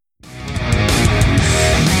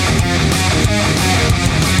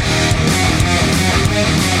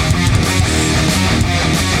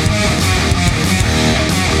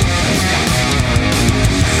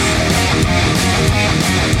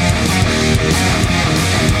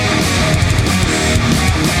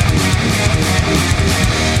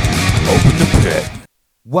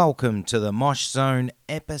Welcome to the Mosh Zone,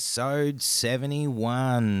 episode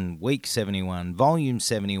 71, week 71, volume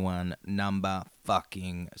 71, number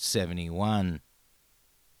fucking 71.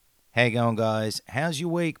 How you going, guys? How's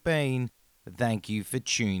your week been? Thank you for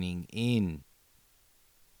tuning in.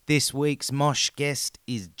 This week's Mosh guest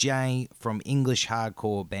is Jay from English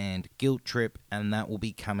hardcore band Guilt Trip, and that will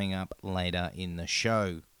be coming up later in the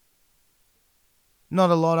show. Not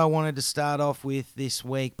a lot I wanted to start off with this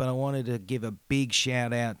week, but I wanted to give a big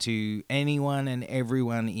shout out to anyone and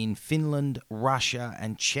everyone in Finland, Russia,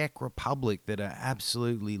 and Czech Republic that are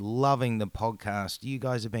absolutely loving the podcast. You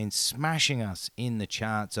guys have been smashing us in the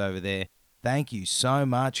charts over there. Thank you so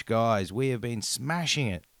much, guys. We have been smashing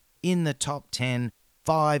it in the top 10,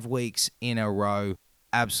 5 weeks in a row.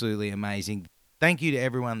 Absolutely amazing. Thank you to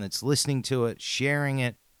everyone that's listening to it, sharing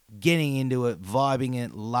it, getting into it, vibing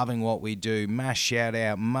it, loving what we do. Mass shout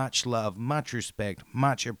out, much love, much respect,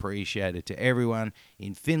 much appreciated to everyone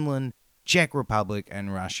in Finland, Czech Republic,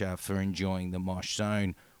 and Russia for enjoying the Mosh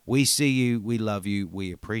Zone. We see you, we love you,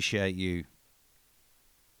 we appreciate you.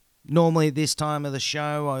 Normally at this time of the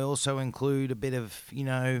show, I also include a bit of,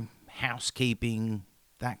 housekeeping,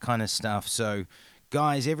 that kind of stuff. So,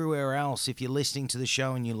 guys, everywhere else, if you're listening to the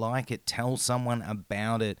show and you like it, tell someone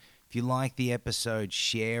about it. If you like the episode,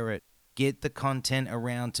 share it. Get the content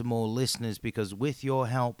around to more listeners because with your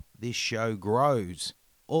help, this show grows.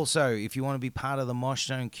 Also, if you want to be part of the Mosh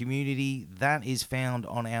Zone community, that is found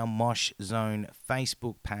on our Mosh Zone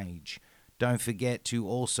Facebook page. Don't forget to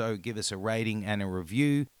also give us a rating and a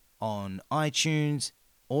review on iTunes.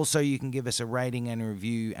 Also, you can give us a rating and a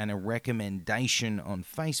review and a recommendation on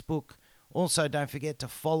Facebook. Also, don't forget to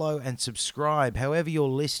follow and subscribe. However you're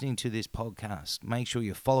listening to this podcast, make sure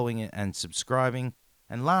you're following it and subscribing.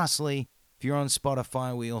 And lastly, if you're on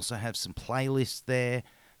Spotify, we also have some playlists there.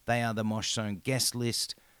 They are the Mosh Zone Guest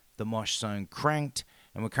List, the Mosh Zone Cranked,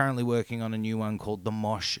 and we're currently working on a new one called the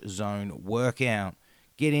Mosh Zone Workout.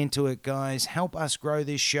 Get into it, guys. Help us grow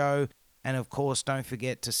this show. And of course, don't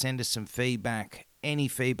forget to send us some feedback. Any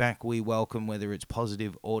feedback we welcome, whether it's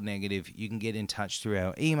positive or negative. You can get in touch through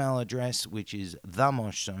our email address, which is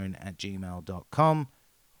themoshzone@gmail.com,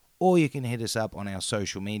 or you can hit us up on our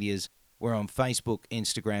social medias. We're on Facebook,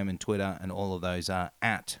 Instagram, and Twitter, and all of those are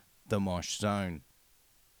at The Mosh Zone.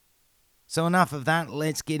 So enough of that.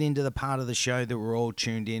 Let's get into the part of the show that we're all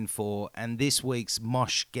tuned in for, and this week's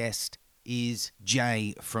Mosh guest is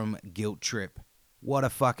Jay from Guilt Trip. What a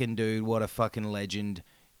fucking dude, what a fucking legend.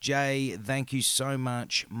 Jay, thank you so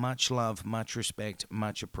much. Much love, much respect,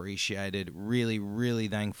 much appreciated. Really, really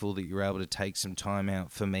thankful that you're able to take some time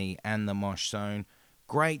out for me and the Mosh Zone.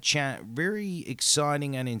 Great chat, very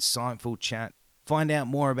exciting and insightful chat. Find out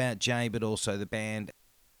more about Jay, but also the band.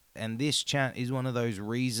 And this chat is one of those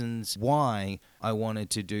reasons why I wanted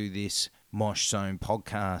to do this Mosh Zone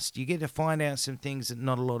podcast. You get to find out some things that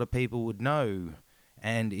not a lot of people would know.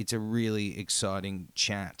 And it's a really exciting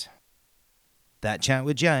chat. That chat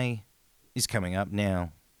with Jay is coming up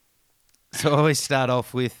now. So I always start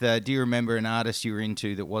off with, do you remember an artist you were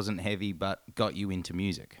into that wasn't heavy but got you into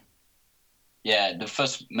music? Yeah, the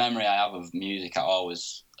first memory I have of music at all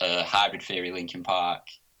was Hybrid Theory, Linkin Park.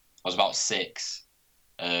 I was about 6.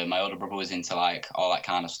 My older brother was into like all that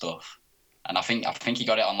kind of stuff. And I think he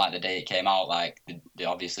got it on like the day it came out, like the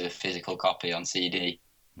obviously the physical copy on CD.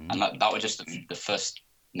 And that was just the first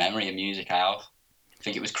memory of music I have. I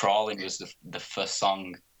think it was Crawling was the first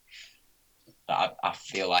song that I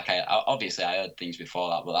feel like I obviously I heard things before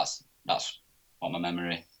that, but that's what my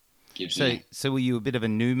memory gives me. So were you a bit of a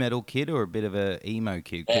nu metal kid or a bit of a emo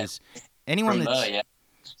kid? Because anyone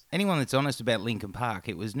that's honest about Linkin Park,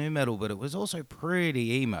 it was nu metal, but it was also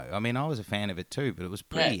pretty emo. I mean, I was a fan of it too, but it was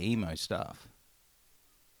pretty emo stuff.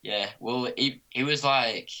 Yeah, well, he was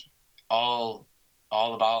like all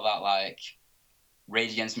about that, like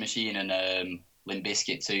Rage Against the Machine and Limp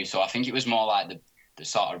Bizkit too. So I think it was more like the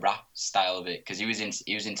sort of rap style of it because he was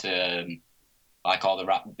into like all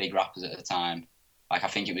the big rappers at the time. Like I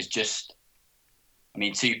think it was just, I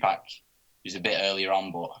mean, Tupac was a bit earlier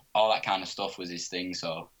on, but all that kind of stuff was his thing.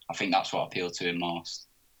 So I think that's what appealed to him most.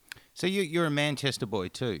 So you're a Manchester boy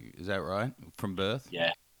too, is that right? From birth?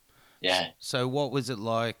 Yeah. So what was it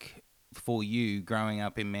like for you growing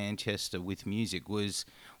up in Manchester with music? Was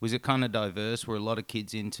it kind of diverse? Were a lot of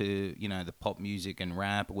kids into, the pop music and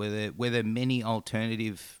rap? Were there many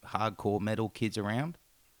alternative hardcore metal kids around?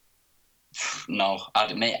 No, I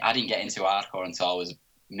didn't get into hardcore until I was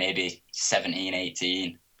maybe 17,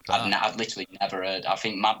 18. I'd literally never heard. I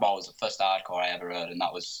think Madball was the first hardcore I ever heard, and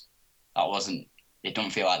it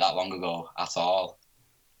don't feel like that long ago at all.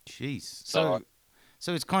 Jeez. So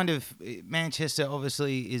it's kind of, Manchester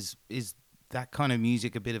obviously is that kind of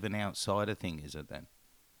music a bit of an outsider thing, is it then?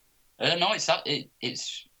 No, it's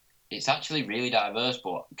actually really diverse,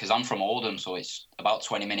 but because I'm from Oldham, so it's about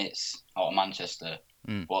 20 minutes out of Manchester.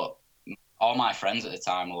 Mm. But all my friends at the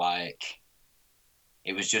time were like,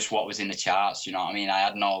 it was just what was in the charts. You know what I mean? I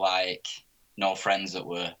had no friends that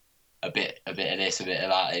were a bit of this, a bit of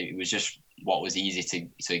that. It was just what was easy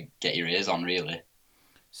to get your ears on, really.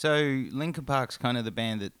 So Linkin Park's kind of the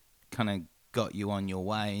band that kind of got you on your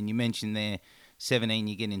way, and you mentioned there 17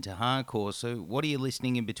 you get into hardcore. So what are you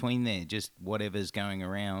listening in between there? Just whatever's going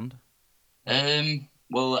around.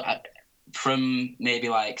 Well, from maybe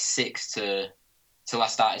like six to till I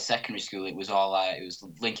started secondary school, it was all like it was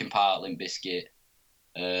Linkin Park, Limp Bizkit.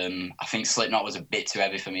 I think Slipknot was a bit too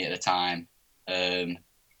heavy for me at the time. And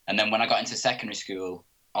then when I got into secondary school,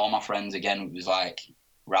 all my friends again was like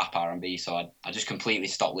rap R&B, so I just completely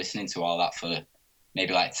stopped listening to all that for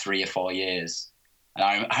maybe like 3 or 4 years. And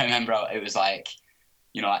I remember it was like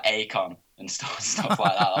like Akon and stuff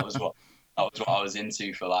like that. That was what I was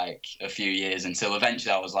into for like a few years until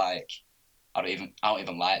eventually I was like, I don't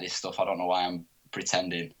even like this stuff. I don't know why I'm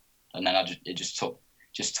pretending. And then it just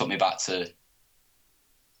took me back to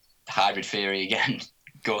Hybrid Theory again,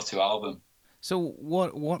 go-to album. So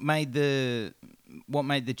what made the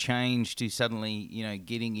change to suddenly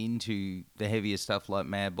getting into the heavier stuff like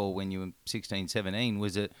Madball when you were 16, 17?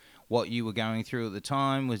 Was it what you were going through at the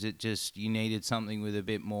time? Was it just you needed something with a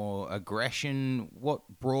bit more aggression? What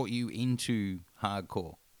brought you into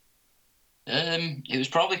hardcore? It was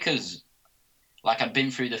probably because like I'd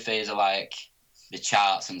been through the phase of like the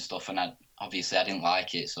charts and stuff, and obviously I didn't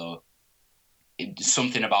like it. So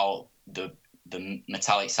something about the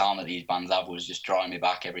metallic sound that these bands have was just drawing me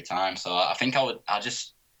back every time. So I think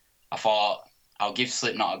I thought I'll give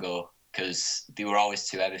Slipknot a go because they were always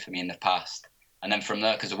too heavy for me in the past. And then from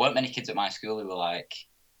there, because there weren't many kids at my school who were like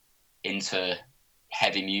into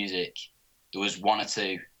heavy music, there was one or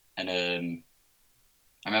two. And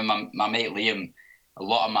I remember my mate Liam, a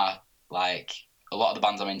lot of my like a lot of the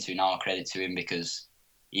bands I'm into now I credit to him because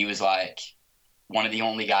he was like one of the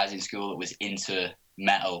only guys in school that was into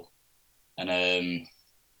metal, and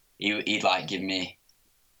he'd like give me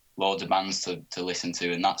loads of bands to listen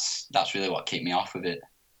to, and that's really what kicked me off with it.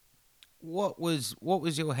 What was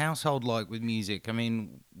your household like with music? I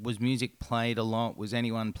mean, was music played a lot? Was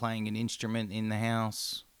anyone playing an instrument in the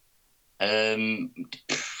house? Um,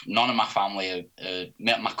 None of my family,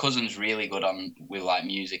 my cousin's really good on with like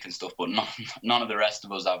music and stuff, but none of the rest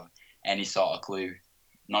of us have any sort of clue.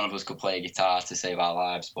 None of us could play a guitar to save our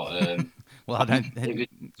lives, but Well, I don't. it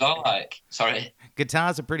was all like sorry.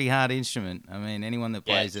 Guitar's a pretty hard instrument. I mean, anyone that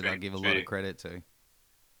Yeah, plays it, true, I'll give a lot true. of credit to.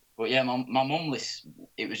 But yeah, my mum list.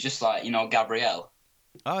 It was just like Gabrielle.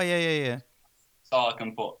 Oh yeah, yeah, yeah. That's all I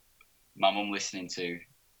can put my mum listening to.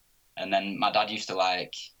 And then my dad used to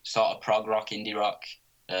like sort of prog rock, indie rock,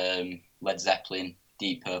 Led Zeppelin,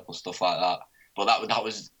 Deep Purple, stuff like that. But that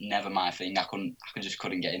was never my thing. Just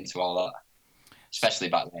couldn't get into all that, especially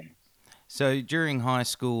back then. So during high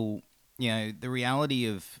school, the reality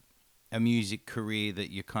of a music career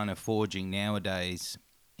that you're kind of forging nowadays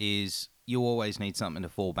is you always need something to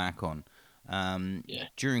fall back on. Yeah.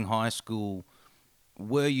 During high school,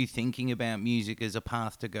 were you thinking about music as a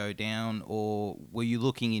path to go down, or were you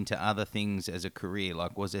looking into other things as a career?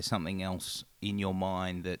 Like, was there something else in your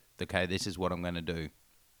mind that, okay, this is what I'm going to do?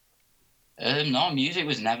 No, music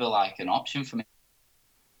was never like an option for me.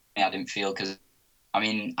 I didn't feel because I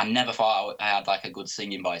mean I never thought I had like a good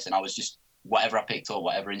singing voice, and I was just whatever I picked up,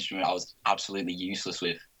 whatever instrument, I was absolutely useless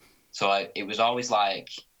with. So it was always like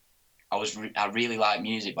I really liked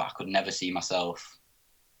music, but I could never see myself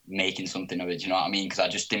making something of it. Do you know what I mean? Because I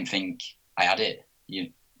just didn't think I had it.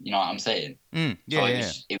 You know what I'm saying? Yeah, So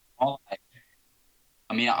yeah. it was more like,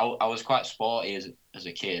 I mean, I was quite sporty as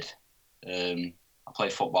a kid. I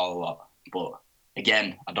played football a lot, but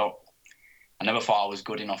again, I never thought I was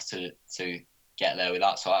good enough to get there with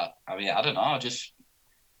that. So I mean, I don't know. I just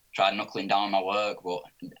tried knuckling down on my work, but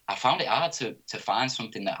I found it hard to find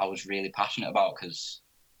something that I was really passionate about because,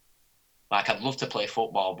 like, I'd love to play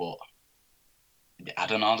football, but I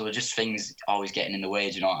don't know. There were just things always getting in the way.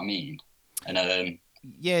 Do you know what I mean? And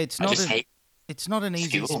Yeah, I just hate it's not an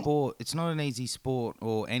easy school. sport. It's not an easy sport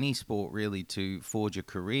or any sport really to forge a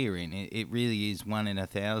career in. It really is one in a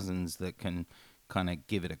thousands that can kind of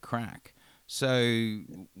give it a crack. So,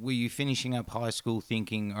 were you finishing up high school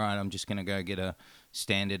thinking, all right, I'm just going to go get a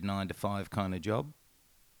standard 9 to 5 kind of job?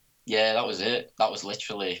 Yeah, that was it. That was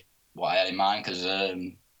literally what I had in mind because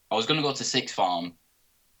I was going to go to sixth form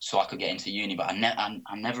so I could get into uni, but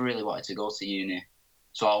I never really wanted to go to uni.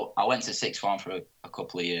 So I went to sixth form for a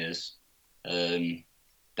couple of years. Then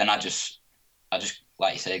I just I just,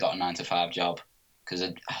 like you say, got a 9 to 5 job because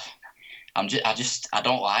I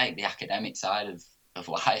don't like the academic side of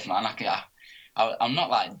life, man. I'm not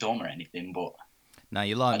like dumb or anything, but No,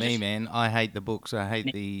 you're like I me, just man. I hate the books. I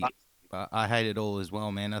hate it all as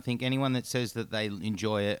well, man. I think anyone that says that they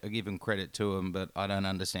enjoy it, I give them credit to them, but I don't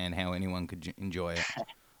understand how anyone could enjoy it.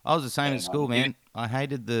 I was the same at school, man. man. I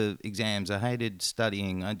hated the exams. I hated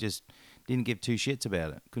studying. I just didn't give two shits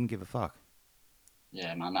about it. Couldn't give a fuck.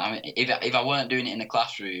 Yeah, man. I mean, if I weren't doing it in the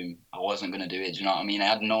classroom, I wasn't gonna do it. Do you know what I mean? I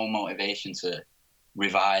had no motivation to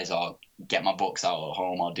revise or get my books out at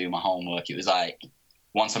home or do my homework. It was like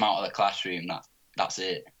once I'm out of the classroom, that's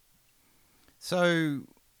it. So,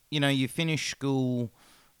 you finish school.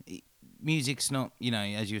 Music's not,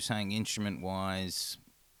 as you're saying, instrument wise,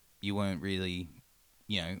 you weren't really,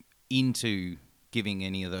 into giving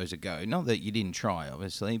any of those a go. Not that you didn't try,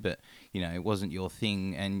 obviously, but it wasn't your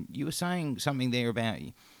thing. And you were saying something there about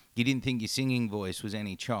you didn't think your singing voice was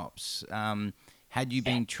any chops. Had you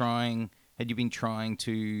been trying? Had you been trying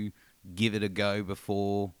to give it a go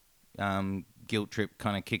before Guilt Trip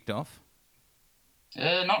kind of kicked off?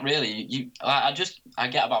 Not really. I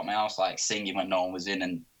get about my house like singing when no one was in,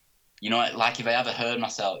 and like if I ever heard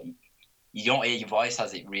myself, you don't hear your voice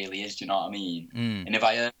as it really is. Do you know what I mean? Mm. And if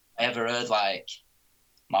I ever heard like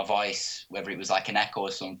my voice, whether it was like an echo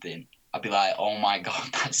or something, I'd be like, oh my god,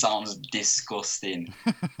 that sounds disgusting.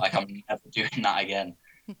 Like I'm never doing that again.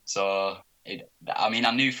 So I mean,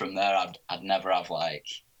 I knew from there I'd never have like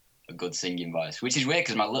a good singing voice, which is weird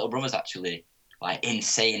because my little brother's actually like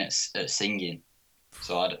insane at singing.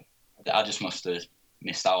 So I just must have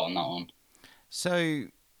missed out on that one. So,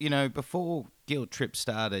 before Guilt Trip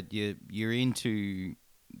started, you're into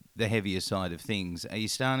the heavier side of things. Are you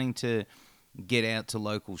starting to get out to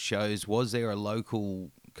local shows? Was there a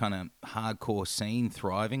local kind of hardcore scene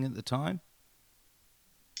thriving at the time?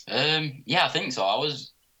 Yeah, I think so.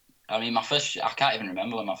 I mean, I can't even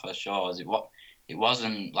remember when my first show was. It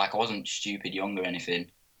wasn't like I wasn't stupid young or anything.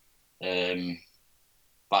 Um,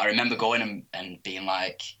 but I remember going and being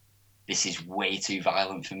like, this is way too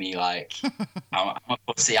violent for me. Like, I'm a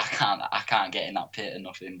pussy. I can't get in that pit or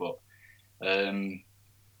nothing. But um,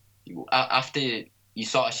 after you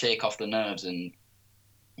sort of shake off the nerves and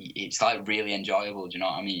it's like really enjoyable. Do you know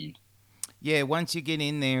what I mean? Yeah, once you get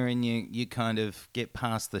in there and you kind of get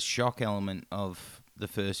past the shock element of the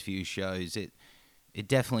first few shows, it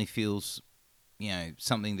definitely feels,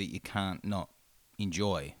 something that you can't not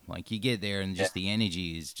enjoy. Like you get there and Yeah, just the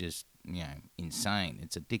energy is just, insane.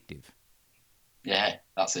 It's addictive. yeah,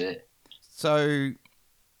 that's it. So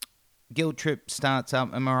Guilt Trip starts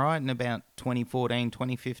up, am I right, in about 2014,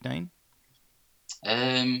 2015?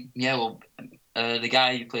 Yeah, well, the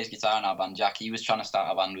guy who plays guitar in our band, Jack, he was trying to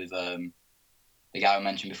start a band with the guy I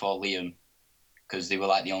mentioned before, Liam, because they were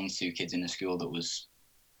like the only two kids in the school that was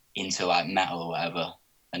into like metal or whatever.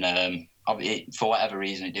 And for whatever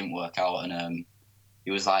reason, it didn't work out. And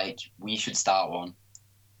he was like, "We should start one."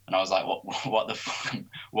 And I was like, "What? What the fuck?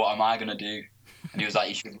 What am I gonna do?" And he was like,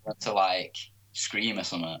 "You should learn to like scream or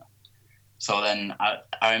something." So then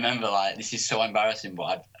I remember like this is so embarrassing,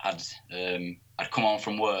 but I'd come home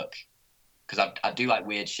from work because I'd do like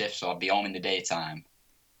weird shifts, so I'd be home in the daytime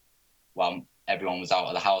while everyone was out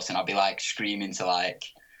of the house, and I'd be like screaming to like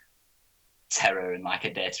Terror and like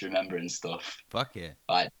A Day to Remember and stuff, Fuck yeah.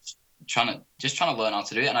 like trying to learn how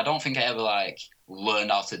to do it. And I don't think I ever like learned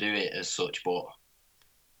how to do it as such, but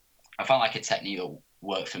I found like a technique that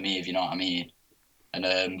worked for me, if you know what I mean.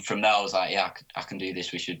 And from there, I was like, yeah, I can do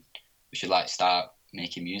this. We should like start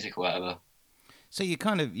making music or whatever. So you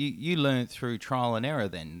kind of you learned through trial and error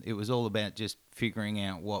then. It was all about just figuring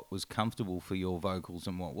out what was comfortable for your vocals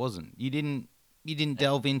and what wasn't. You didn't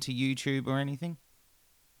delve into YouTube or anything?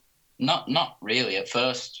 Not really. At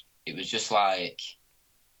first, it was just like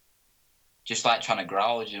trying to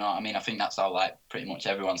growl. You know what I mean? I think that's how like pretty much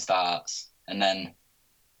everyone starts. And then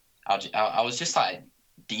I was just like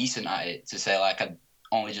decent at it to say like I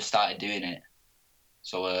only just started doing it.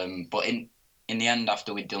 So but in the end,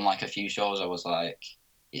 after we'd done like a few shows, I was like,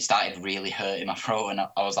 it started really hurting my throat, and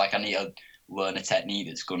I was like, I need to learn a technique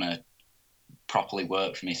that's gonna properly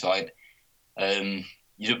work for me. So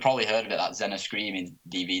you'd have probably heard of it, that Zenna Screaming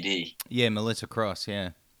DVD. Yeah, Melissa Cross,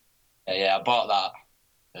 yeah. Yeah, I bought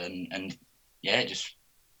that, and yeah,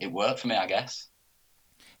 it worked for me, I guess.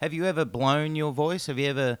 Have you ever blown your voice? Have you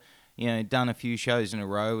ever, done a few shows in a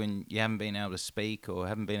row and you haven't been able to speak or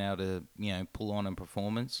haven't been able to, pull on a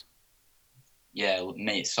performance? Yeah,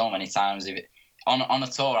 mate, so many times. If it, on a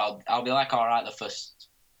tour, I'll be like, all right, the first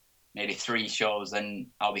maybe 3 shows, then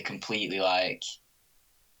I'll be completely like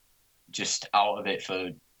just out of it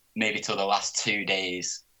for maybe till the last 2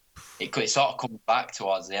 days. it sort of comes back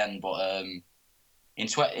towards the end. But in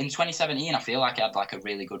 2017, I feel like I had like a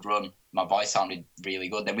really good run. My voice sounded really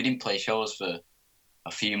good. Then we didn't play shows for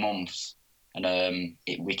a few months, and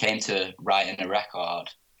we came to writing a record,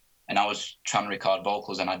 and I was trying to record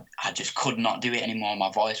vocals, and I just could not do it anymore.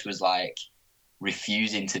 My voice was like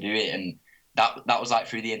refusing to do it, and that was like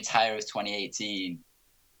through the entire of 2018.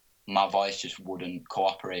 My voice just wouldn't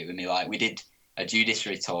cooperate with me. Like we did a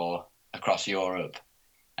judiciary tour across Europe,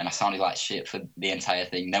 and I sounded like shit for the entire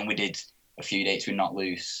thing. Then we did a few dates with Not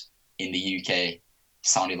Loose in the UK,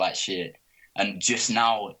 sounded like shit. And just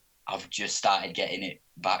now, I've just started getting it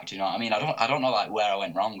back. Do you know what I mean? I don't know like where I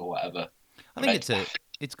went wrong or whatever. I think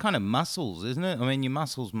it's kind of muscles, isn't it? I mean, your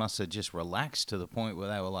muscles must have just relaxed to the point where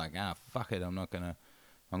they were like, fuck it, I'm gonna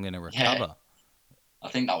Yeah, recover. I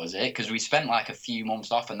think that was it because we spent like a few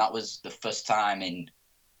months off, and that was the first time in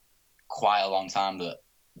quite a long time that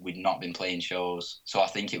we'd not been playing shows. So I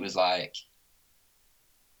think it was like,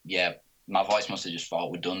 yeah, my voice must have just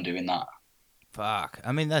thought we're done doing that. Fuck.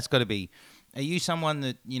 I mean, that's got to be. Are you someone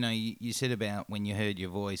that you said about when you heard your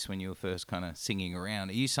voice when you were first kind of singing around?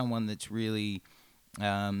 Are you someone that's really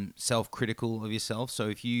self-critical of yourself? So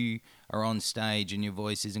if you are on stage and your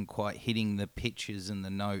voice isn't quite hitting the pitches and the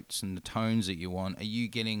notes and the tones that you want, are you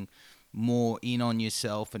getting more in on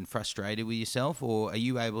yourself and frustrated with yourself, or are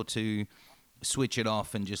you able to switch it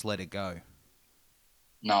off and just let it go?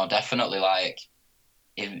 No, definitely. Like,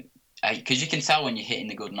 because you can tell when you're hitting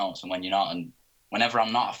the good notes and when you're not. And whenever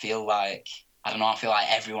I'm not, I feel like I don't know. I feel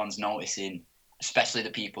like everyone's noticing, especially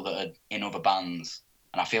the people that are in other bands.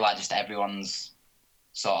 And I feel like just everyone's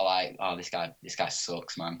sort of like, oh, this guy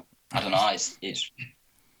sucks, man. I don't know. It's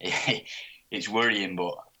it's worrying,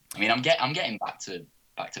 but I mean, I'm getting back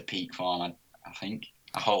to peak form. I think.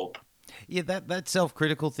 I hope. Yeah, that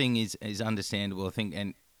self-critical thing is understandable, I think,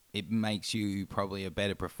 and it makes you probably a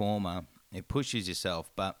better performer. It pushes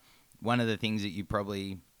yourself, but one of the things that you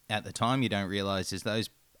probably at the time you don't realize is those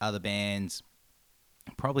other bands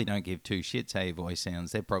probably don't give two shits how your voice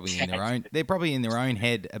sounds. They're probably in their own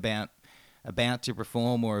head about to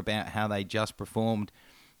perform or about how they just performed.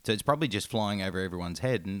 So it's probably just flying over everyone's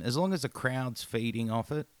head, and as long as the crowd's feeding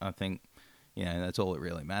off it, I think that's all that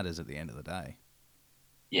really matters at the end of the day.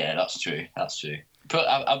 Yeah, that's true. That's true. But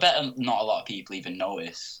I bet not a lot of people even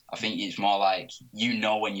notice. I think it's more like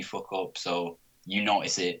when you fuck up, so you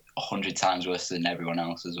notice it 100 times worse than everyone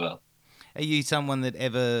else as well. Are you someone that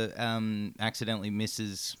ever accidentally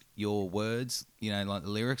misses your words? Like the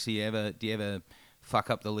lyrics. Do you ever fuck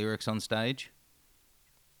up the lyrics on stage?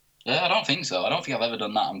 Yeah, I don't think so. I don't think I've ever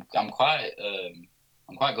done that. I'm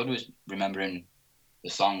quite good with remembering the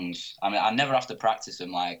songs. I mean, I never have to practice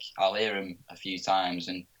them. Like I'll hear them a few times,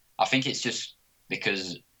 and I think it's just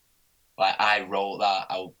because like I wrote that,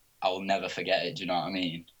 I'll never forget it. Do you know what I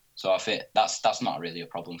mean? So I think that's not really a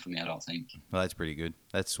problem for me. I don't think. Well, that's pretty good.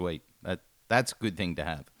 That's sweet. That's a good thing to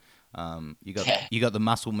have. You got Yeah. you got the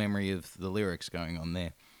muscle memory of the lyrics going on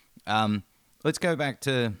there. Let's go back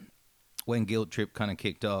to when Guilt Trip kind of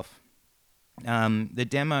kicked off. The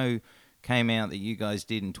demo came out that you guys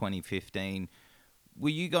did in 2015. Were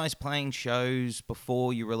you guys playing shows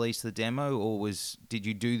before you released the demo, or did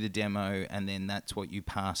you do the demo and then that's what you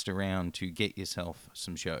passed around to get yourself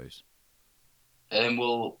some shows?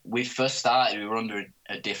 Well, we first started. We were under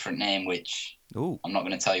a different name, which Ooh. I'm not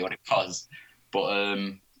going to tell you what it was, but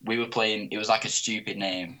we were playing. It was like a stupid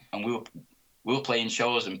name, and we were playing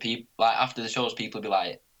shows, and people like after the shows, people would be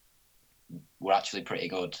like, "We're actually pretty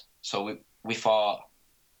good." So we thought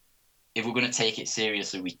if we're going to take it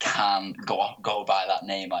seriously, we can't go by that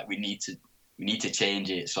name. Like we need to change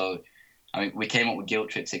it. So I mean, we came up with Guilt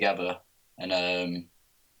Trip together, and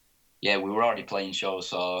yeah, we were already playing shows,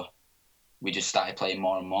 so we just started playing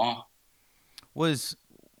more and more. Was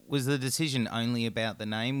was the decision only about the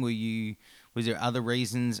name? Was there other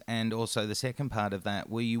reasons? And also the second part of that,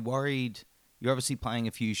 were you worried? You're obviously playing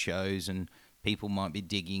a few shows and people might be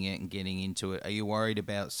digging it and getting into it. Are you worried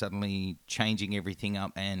about suddenly changing everything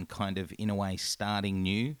up and kind of in a way starting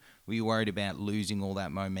new? Were you worried about losing all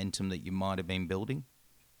that momentum that you might have been building?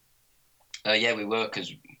 Yeah, we were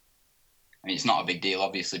because I mean it's not a big deal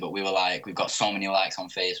obviously, but we were like we've got so many likes on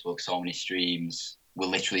Facebook, so many streams. We're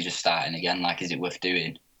literally just starting again. Like, is it worth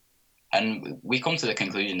doing? And we come to the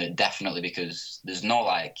conclusion that definitely because there's no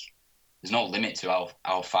limit to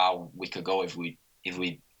how far we could go if we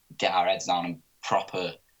get our heads down and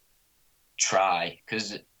proper try.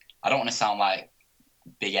 Because I don't want to sound like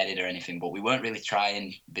big headed or anything, but we weren't really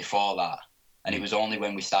trying before that. And it was only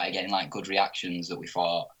when we started getting like good reactions that we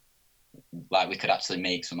thought like we could actually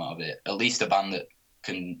make some out of it. At least a band that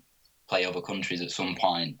can play other countries at some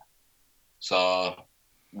point. So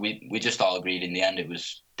we just all agreed in the end it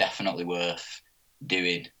was definitely worth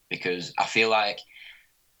doing because I feel like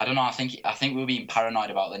I don't know. I think we were being paranoid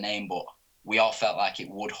about the name, but we all felt like it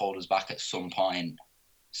would hold us back at some point.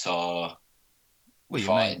 So we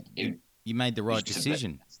Well, thought it you made the was right just a bit.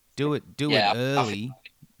 decision. Do it Yeah, I feel early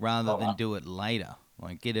rather about than that. do it later.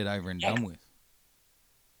 Like get it over and Yeah, done with.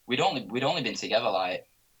 we'd only been together like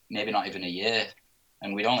maybe not even a year,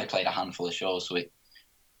 and we'd only played a handful of shows, so it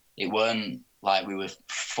weren't like we were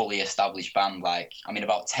fully established band. Like I mean,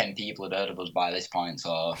 about 10 people had heard of us by this point,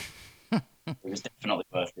 so it was definitely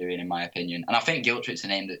worth doing, in my opinion. And I think Guilt Trip's a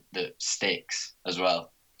name that sticks as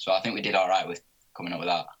well. So I think we did all right with coming up with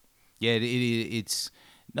that. Yeah, it's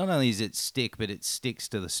not only is it stick, but it sticks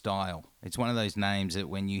to the style. It's one of those names that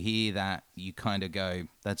when you hear that, you kind of go,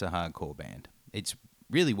 "That's a hardcore band." It's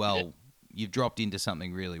really Yeah, well. You've dropped into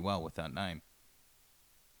something really well with that name.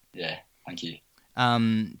 yeah. Thank you.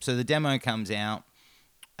 So the demo comes out.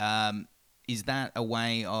 Um, is that a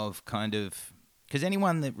way of kind of because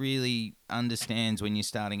anyone that really understands when you're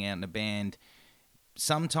starting out in a band,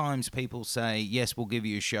 sometimes people say, "Yes, we'll give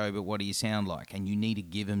you a show, but what do you sound like?" And you need to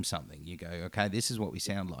give them something. You go, "Okay, this is what we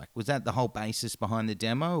sound like." Was that the whole basis behind the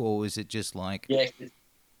demo, or was it just like, Yeah, "Yeah,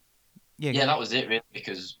 yeah. go"? That was it really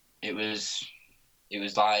because it was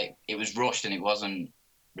like it was rushed and it wasn't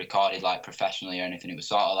recorded like professionally or anything. It was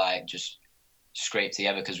sort of like just scraped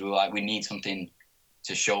together because we were like we need something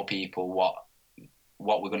to show people what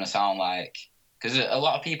we're going to sound like because a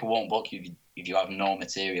lot of people won't book you if you have no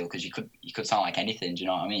material because you could sound like anything. Do you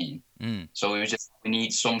know what I mean? Mm. So we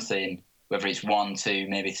need something, whether it's one, two,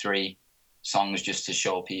 maybe three songs, just to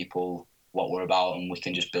show people what we're about, and we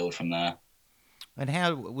can just build from there. And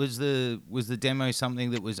how was the demo something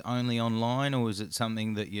that was only online, or was it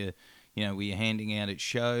something that were you handing out at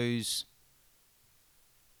shows?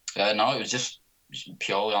 No, it was just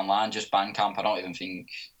purely online, just Bandcamp. I don't even think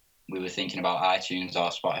we were thinking about iTunes or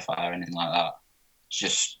Spotify or anything like that. It's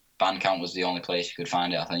just Bandcamp was the only place you could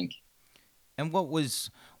find it, I think. And what was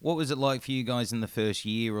it like for you guys in the first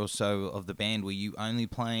year or so of the band? Were you only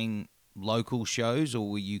playing local shows, or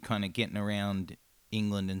were you kind of getting around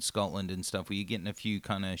England and Scotland and stuff? Were you getting a few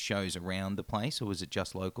kind of shows around the place, or was it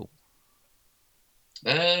just local?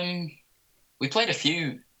 Um, we played a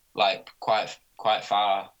few, like quite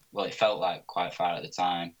far. Well, it felt like quite far at the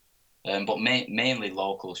time, but mainly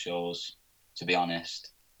local shows. To be honest,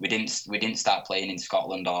 we didn't start playing in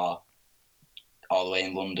Scotland or all the way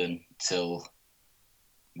in London till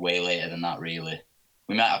way later than that. Really,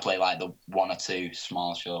 we might have played like the one or two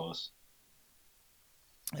small shows.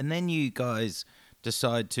 And then you guys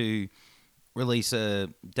decide to release a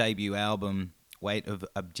debut album, Weight of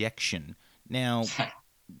Objection. Now,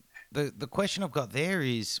 the question I've got there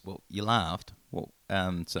is, well, you laughed. Well,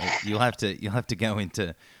 so you'll have to go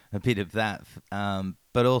into a bit of that.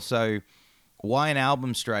 But also, why an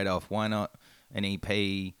album straight off? Why not an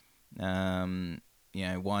EP?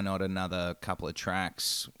 Why not another couple of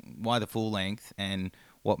tracks? Why the full length? And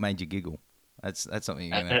what made you giggle? That's something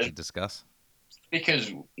you're gonna have to discuss.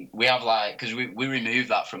 Because we have like because we removed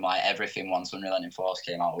that from like everything once Unrelenting Force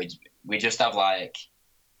came out. We just have like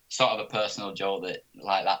sort of a personal joke that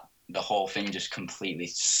like that the whole thing just completely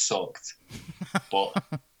sucked. But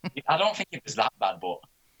I don't think it was that bad. But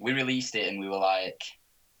we released it and we were like,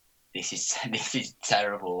 this is this is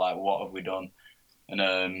terrible. Like, what have we done? And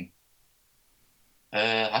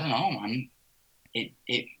I don't know, man.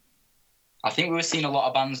 It. I think we were seeing a lot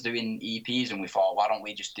of bands doing EPs, and we thought, why don't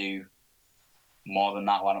we just do more than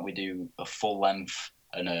that? Why don't we do a full length?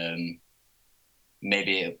 And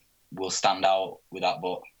maybe it will stand out with that.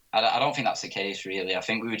 But I don't think that's the case, really. I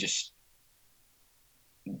think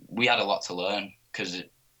we had a lot to learn because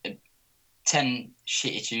 10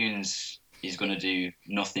 shitty tunes is going to do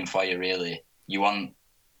nothing for you, really. You want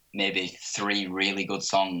maybe 3 really good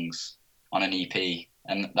songs on an EP,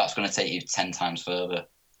 and that's going to take you 10 times further.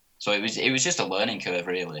 So it was just a learning curve,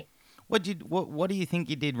 really. What do you think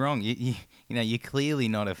you did wrong? You're clearly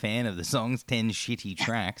not a fan of the song's 10 shitty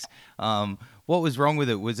tracks. What was wrong with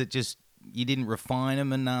it? Was it just you didn't refine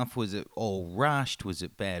them enough? Was it all rushed? Was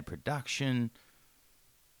it bad production?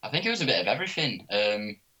 I think it was a bit of everything.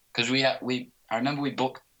 Because I remember we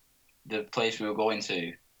booked the place we were going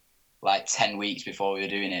to like 10 weeks before we were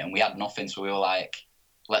doing it, and we had nothing, so we were like,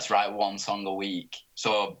 let's write one song a week.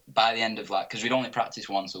 So by the end of like, because we'd only practice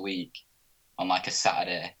once a week on like a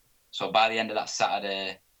Saturday. So by the end of that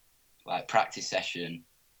Saturday like practice session,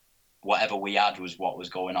 whatever we had was what was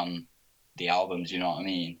going on the albums. You know what I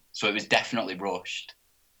mean? So it was definitely rushed.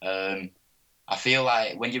 I feel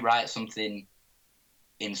like when you write something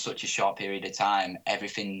in such a short period of time,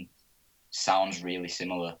 everything sounds really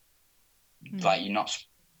similar. Hmm. Like you're not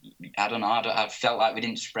I don't know. I felt like we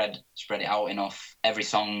didn't spread it out enough. Every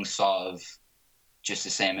song's sort of just the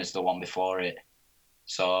same as the one before it.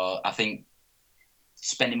 So I think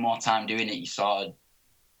spending more time doing it, you sort of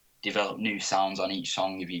develop new sounds on each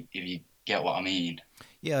song. If you get what I mean.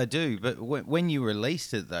 Yeah, I do. But when you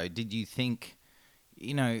released it, though, did you think,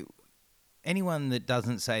 you know, anyone that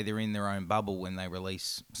doesn't say they're in their own bubble when they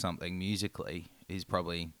release something musically is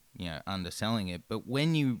probably, underselling it. But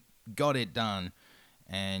when you got it done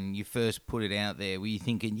and you first put it out there, were you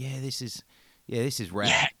thinking, this is Yeah,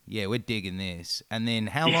 rad. Yeah, we're digging this. And then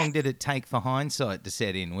how yeah. long did it take for hindsight to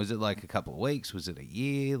set in? Was it like a couple of weeks? Was it a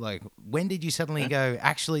year? Like, when did you suddenly go,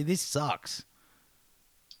 actually, this sucks?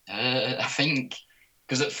 I think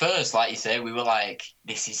because at first, like you say, we were like,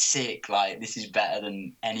 "This is sick! Like this is better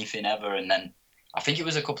than anything ever." And then I think it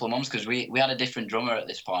was a couple of months because we had a different drummer at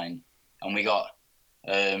this point, and we got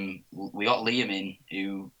Liam in,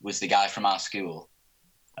 who was the guy from our school,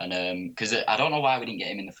 and because I don't know why we didn't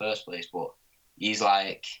get him in the first place, but he's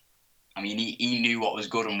like, I mean, he knew what was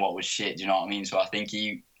good and what was shit. Do you know what I mean? So I think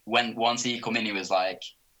once he come in, he was like,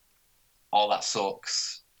 "All that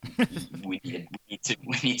sucks. We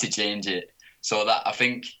need to change it." So that I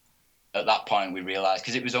think at that point we realised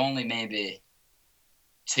because it was only maybe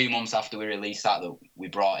 2 months after we released that we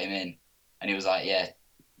brought him in, and he was like, "Yeah,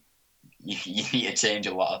 you need to change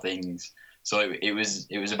a lot of things." So it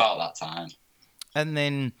was about that time. And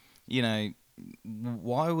then, you know,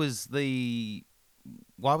 why was the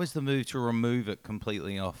why was the move to remove it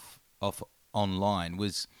completely off online?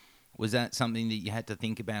 Was that something that you had to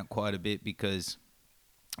think about quite a bit? Because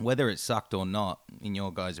whether it sucked or not, in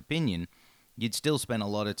your guys' opinion, you'd still spent a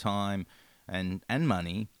lot of time and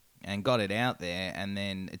money and got it out there, and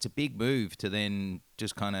then it's a big move to then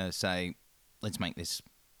just kind of say, let's make this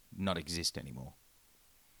not exist anymore.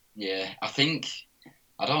 Yeah, I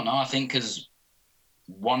don't know. I think because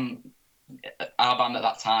one our band at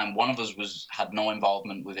that time, one of us had no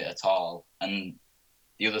involvement with it at all, and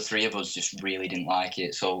the other three of us just really didn't like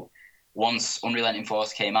it. So once Unrelenting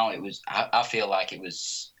Force came out, I feel like it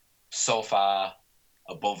was so far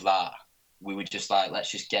above that. We were just like,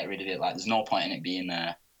 let's just get rid of it. Like, there's no point in it being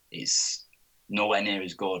there. It's nowhere near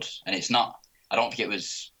as good, and it's not. I don't think it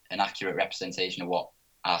was an accurate representation of what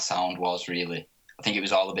our sound was really. I think it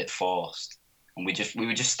was all a bit forced, and we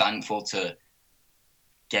were just thankful to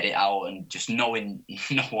get it out and just knowing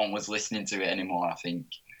no one was listening to it anymore. I think.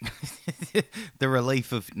 The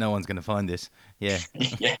relief of no one's going to find this. Yeah.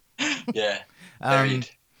 Yeah, yeah, Um, buried.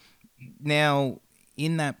 Now,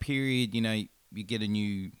 in that period, you get a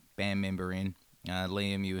new band member in,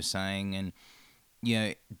 Liam, you were saying, and,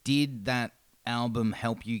 did that album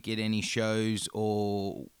help you get any shows,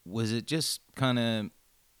 or was it just kind of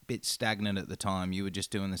bit stagnant at the time? You were just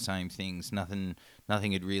doing the same things. Nothing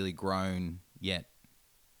had really grown yet.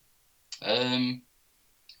 Um,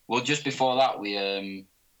 well, just before that, we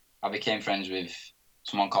I became friends with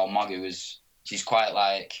someone called Mog, she's quite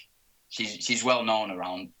like she's well known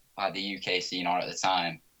around like the UK scene or at the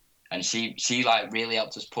time, and she like really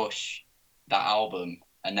helped us push that album,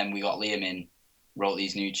 and then we got Liam in, wrote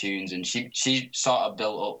these new tunes, and she sort of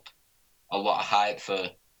built up a lot of hype for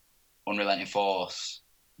Unrelenting Force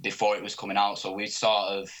before it was coming out. So we sort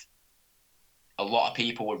of a lot of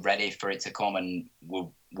people were ready for it to come and were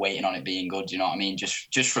waiting on it being good. You know what I mean?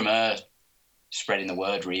 Just from her spreading the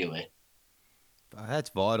word, really. That's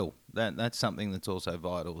vital. That's something that's also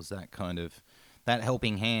vital. Is that kind of that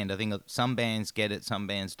helping hand? I think some bands get it, some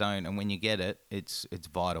bands don't, and when you get it, it's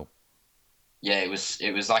vital. Yeah, it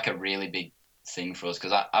was like a really big thing for us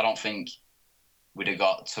because I don't think we'd have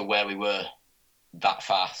got to where we were that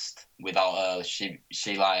fast without her. She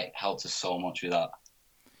like helped us so much with that.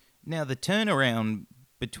 Now the turnaround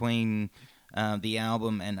between the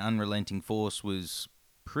album and Unrelenting Force was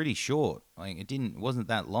pretty short. Like it wasn't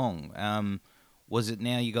that long. Was it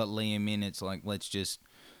now you got Liam in? It's like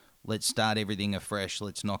let's start everything afresh.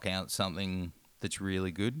 Let's knock out something that's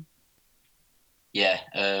really good. Yeah.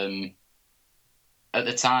 At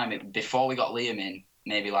the time, before we got Liam in,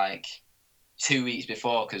 maybe like 2 weeks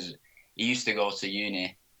before, because he used to go to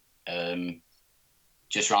uni um,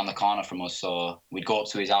 just around the corner from us. So we'd go up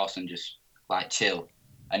to his house and just like chill.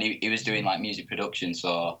 And he was doing like music production.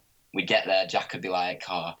 So we'd get there, Jack would be like,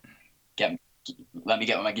 oh, get let me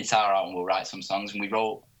get my guitar out and we'll write some songs. And we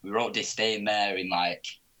wrote Disdain there in like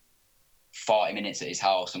 40 minutes at his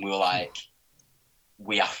house, and we were like,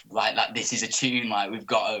 we have like that. This is a tune. Like we've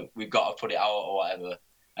got to put it out or whatever.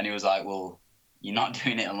 And he was like, well, you're not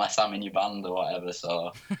doing it unless I'm in your band or whatever.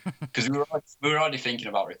 So because we were already thinking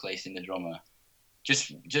about replacing the drummer,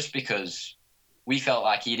 just because we felt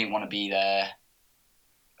like he didn't want to be there.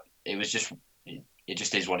 It was just it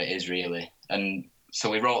just is what it is, really. And so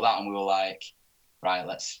we wrote that, and we were like, right,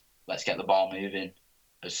 let's get the ball moving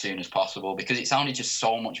as soon as possible, because it sounded just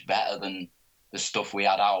so much better than the stuff we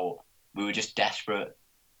had out. We were just desperate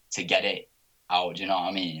to get it out. Do you know what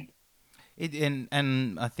I mean?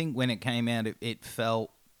 And I think when it came out, it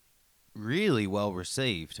felt really well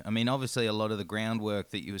received. I mean, obviously, a lot of the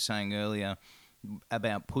groundwork that you were saying earlier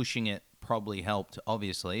about pushing it probably helped,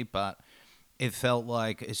 obviously, but it felt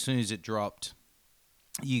like as soon as it dropped,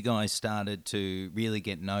 you guys started to really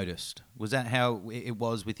get noticed. Was that how it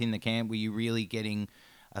was within the camp? Were you really getting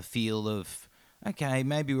a feel of, okay,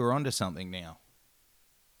 maybe we're onto something now?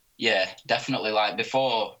 Yeah, definitely. Like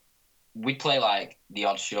before, we'd play like the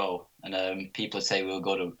odd show, and people would say we were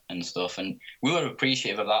good and stuff, and we were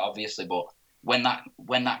appreciative of that, obviously. But when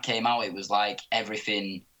that came out, it was like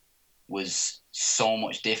everything was so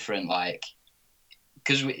much different. Like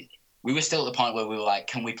because we were still at the point where we were like,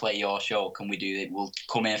 can we play your show? Can we do it? We'll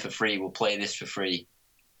come here for free. We'll play this for free.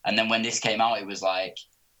 And then when this came out, it was like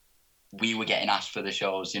we were getting asked for the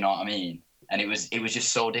shows. You know what I mean? And it was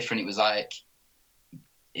just so different. It was like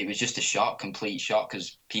it was just a shock, complete shock,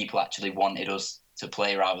 because people actually wanted us to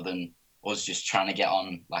play rather than us just trying to get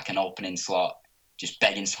on like an opening slot, just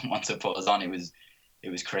begging someone to put us on. It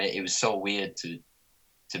was crazy. It was so weird to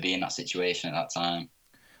be in that situation at that time.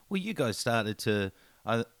 Well, you guys started to.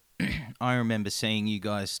 I, I remember seeing you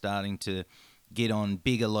guys starting to get on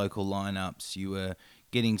bigger local lineups. You were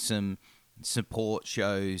getting some support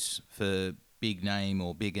shows for big name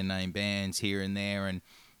or bigger name bands here and there, and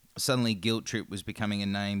suddenly Guilt Trip was becoming a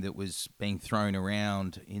name that was being thrown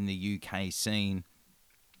around in the UK scene.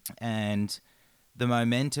 And the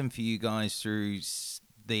momentum for you guys through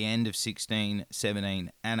the end of 16,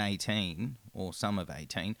 17, and 18, or some of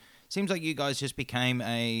 18, seems like you guys just became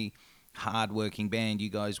a hard-working band. You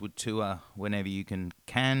guys would tour whenever you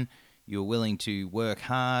can. You're willing to work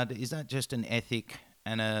hard. Is that just an ethic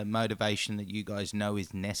and a motivation that you guys know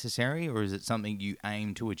is necessary, or is it something you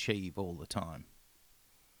aim to achieve all the time?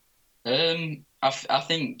 I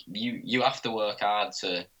think you have to work hard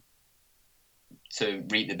to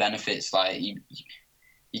reap the benefits. Like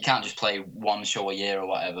you can't just play one show a year or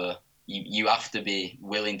whatever. You have to be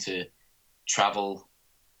willing to travel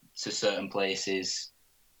to certain places,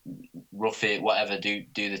 rough it, whatever. Do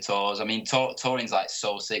the tours. I mean, touring's like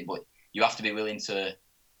so sick, but you have to be willing to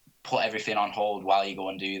put everything on hold while you go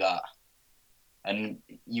and do that. And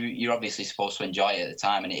you're obviously supposed to enjoy it at the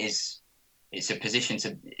time, and it's a position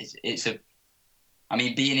to it's a. I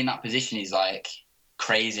mean, being in that position is like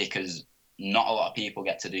crazy because not a lot of people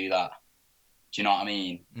get to do that. Do you know what I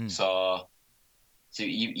mean? Mm. So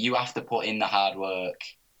you have to put in the hard work,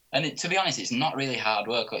 and to be honest, it's not really hard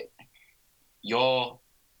work. Like, you're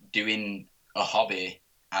doing a hobby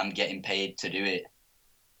and getting paid to do it,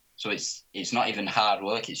 so it's not even hard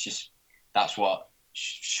work. It's just that's what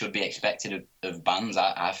should be expected of bands.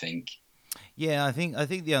 I think. Yeah, I think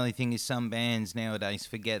the only thing is some bands nowadays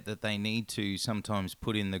forget that they need to sometimes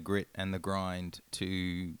put in the grit and the grind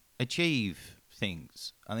to achieve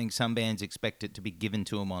things. I think some bands expect it to be given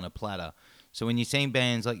to them on a platter. So when you see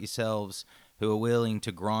bands like yourselves who are willing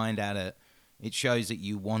to grind at it, it shows that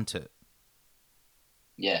you want it.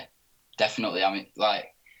 Yeah, definitely. I mean,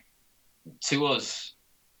 like to us,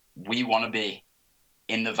 we want to be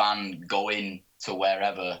in the van going to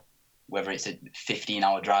wherever, whether it's a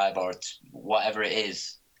 15-hour drive or whatever it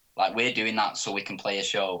is. Like we're doing that so we can play a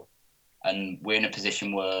show, and we're in a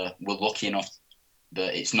position where we're lucky enough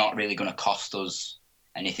that it's not really going to cost us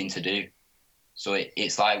anything to do. So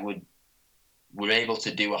it's like we're able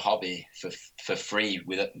to do a hobby for free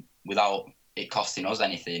without it costing us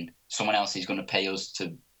anything. Someone else is going to pay us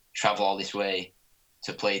to travel all this way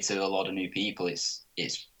to play to a lot of new people. It's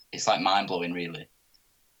like mind blowing, really.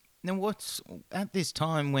 Now, what's at this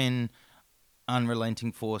time when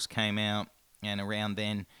Unrelenting Force came out and around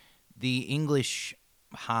then, the English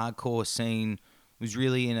hardcore scene was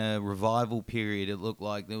really in a revival period. It looked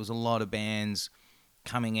like there was a lot of bands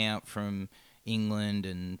coming out from England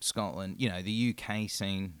and Scotland, the UK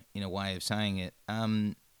scene, in a way of saying it.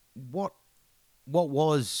 What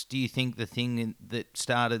was, do you think, the thing that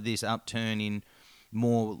started this upturn in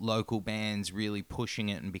more local bands really pushing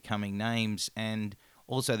it and becoming names? And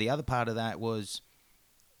also the other part of that was,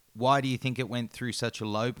 why do you think it went through such a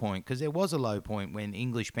low point? Because there was a low point when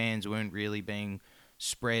English bands weren't really being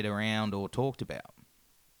spread around or talked about.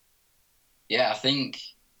 Yeah, I think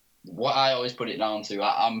what I always put it down to,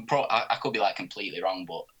 I could be like completely wrong,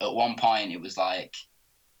 but at one point it was like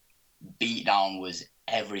beatdown was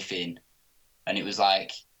everything, and it was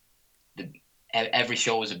like every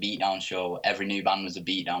show was a beatdown show, every new band was a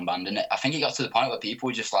beatdown band, and I think it got to the point where people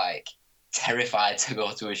were just like terrified to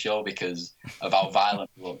go to a show because of how violent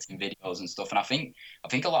it looked in videos and stuff. And I think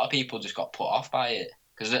a lot of people just got put off by it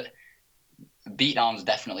because Beatdown's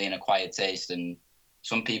definitely an acquired taste, and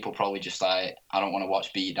some people probably just like, I don't want to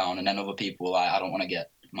watch Beatdown, and then other people were like, I don't want to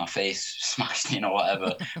get my face smashed in or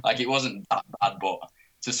whatever. Like, it wasn't that bad, but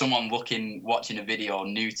to someone watching a video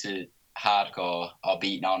new to hardcore or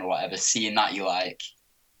Beatdown or whatever, seeing that, you're like,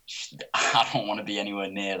 I don't want to be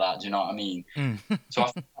anywhere near that. Do you know what I mean? So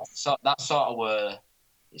that's sort of where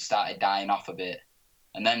it started dying off a bit,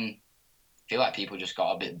 and then I feel like people just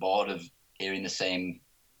got a bit bored of hearing the same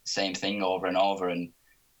thing over and over, and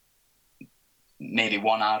maybe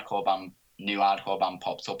one new hardcore band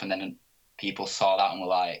popped up, and then people saw that and were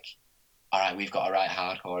like, all right, we've got to write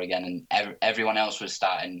hardcore again, and everyone else was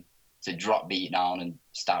starting to drop Beatdown and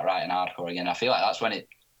start writing hardcore again. I feel like that's when it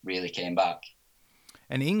really came back.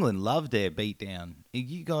 And England loved their beatdown.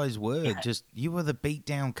 You guys were you were the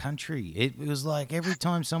beatdown country. It was like every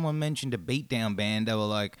time someone mentioned a beatdown band, they were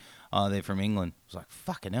like, oh, they're from England. I was like,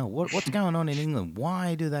 fucking hell, what's going on in England?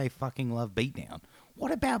 Why do they fucking love beatdown?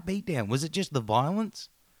 What about beatdown? Was it just the violence?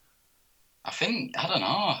 I don't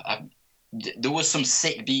know. There was some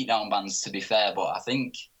sick beatdown bands, to be fair, but I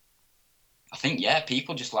think, yeah,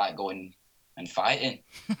 people just like going and fighting,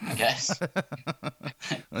 I guess.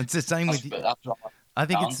 It's the same with you. I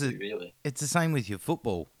think it's the same with your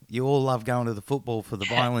football. You all love going to the football for the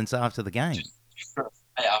violence after the game. Just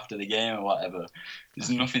after the game or whatever. There's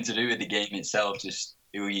nothing to do with the game itself, just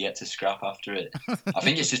who you get to scrap after it. I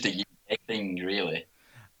think it's just a UK thing, really.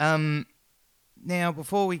 Now,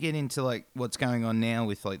 before we get into like what's going on now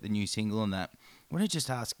with like the new single and that, I want to just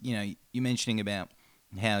ask, you're mentioning about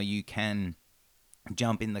how you can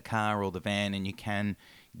jump in the car or the van and you can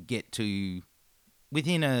get to,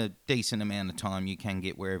 within a decent amount of time, you can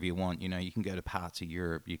get wherever you want. You can go to parts of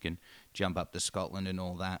Europe, you can jump up to Scotland and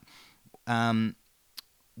all that.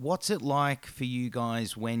 What's it like for you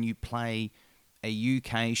guys when you play a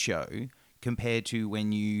UK show compared to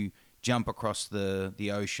when you jump across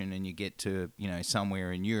the ocean and you get to,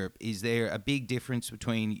 somewhere in Europe? Is there a big difference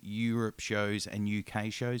between Europe shows and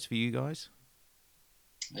UK shows for you guys?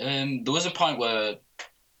 There was a point where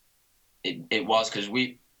it was, because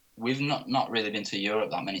we've not really been to Europe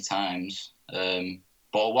that many times. But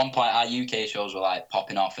at one point our UK shows were like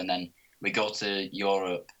popping off, and then we go to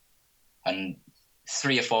Europe and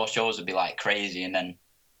 3 or 4 shows would be like crazy, and then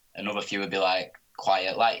another few would be like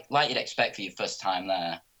quiet, like you'd expect for your first time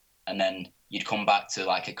there. And then you'd come back to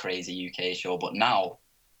like a crazy UK show. But now,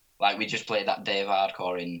 like, we just played that day of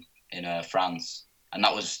hardcore in France, and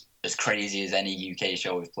that was as crazy as any UK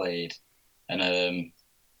show we've played. And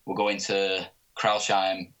we're going to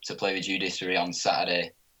Kralsheim to play with Judiciary on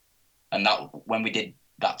Saturday. And that, when we did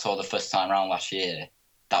that tour the first time around last year,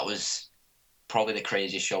 that was probably the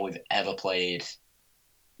craziest show we've ever played,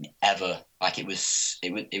 ever. Like, it was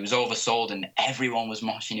oversold and everyone was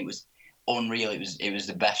moshing. It was unreal. It was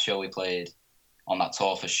the best show we played on that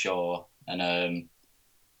tour for sure. And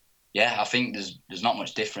I think there's not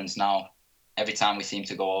much difference now. Every time we seem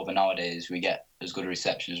to go over nowadays, we get as good a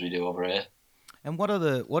reception as we do over here. And what are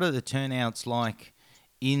the turnouts like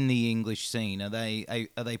in the English scene? Are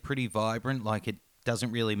they pretty vibrant? Like, it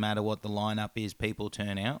doesn't really matter what the lineup is, people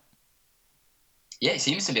turn out? Yeah, it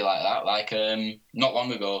seems to be like that. Like, not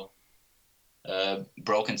long ago,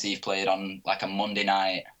 Broken Teeth played on like a Monday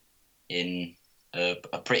night in a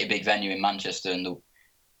pretty big venue in Manchester, and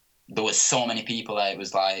there was so many people there. It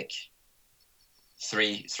was like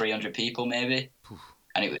 300 people maybe.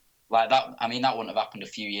 And it was like that. I mean, that wouldn't have happened a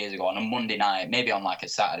few years ago on a Monday night, maybe on like a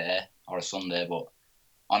Saturday or a Sunday, but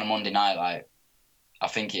on a Monday night, like, I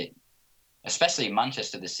think it, especially in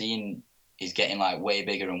Manchester, the scene is getting like way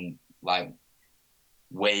bigger and like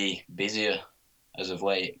way busier as of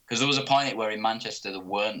late. Because there was a point where in Manchester there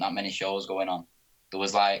weren't that many shows going on. There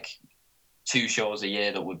was like 2 shows a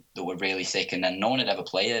year that were really sick, and then no one would ever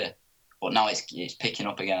play it. But now it's picking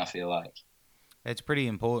up again, I feel like. It's pretty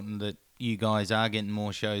important that you guys are getting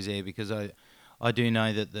more shows there, because I do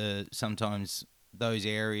know that sometimes those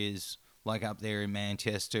areas, like up there in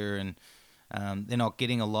Manchester, and they're not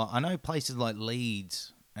getting a lot. I know places like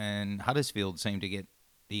Leeds and Huddersfield seem to get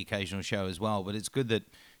the occasional show as well, but it's good that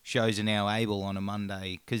shows are now able on a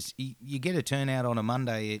Monday, because you get a turnout on a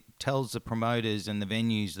Monday. It tells the promoters and the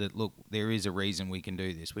venues that, look, there is a reason we can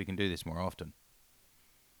do this. We can do this more often.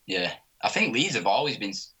 Yeah, I think Leeds have always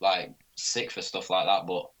been like sick for stuff like that,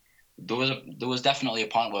 but there was definitely a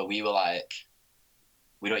point where we were like,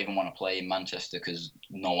 we don't even want to play in Manchester because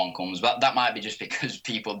no one comes. But that might be just because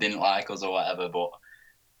people didn't like us or whatever. But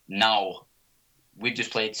now we've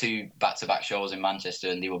just played 2 back-to-back shows in Manchester,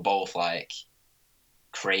 and they were both like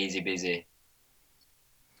crazy busy.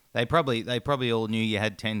 They probably all knew you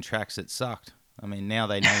had 10 tracks that sucked. I mean, now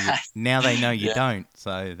they know you Yeah. don't,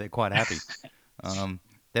 so they're quite happy. Um,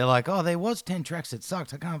 they're like, oh, there was 10 tracks that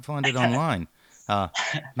sucked. I can't find it online. Uh,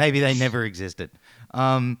 Maybe they never existed.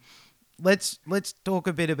 Um, let's talk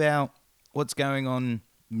a bit about what's going on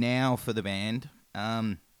now for the band.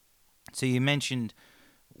 So you mentioned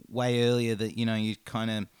way earlier that you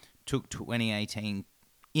kind of took 2018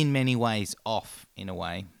 in many ways off in a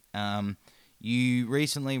way. You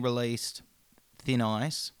recently released Thin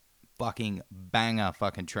Ice, fucking banger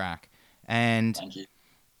fucking track, and Thank you.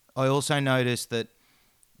 I also noticed that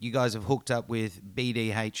you guys have hooked up with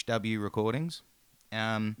BDHW Recordings.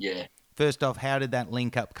 Um, Yeah. First off, how did that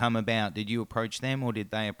link up come about? Did you approach them or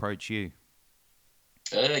did they approach you?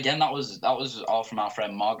 Again, that was all from our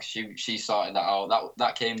friend Mog. She sorted that out.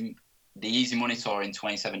 That came the Easy Money tour in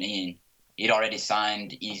 2017. He'd already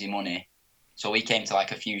signed Easy Money, so we came to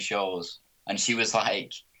like a few shows, and she was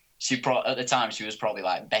like, at the time she was probably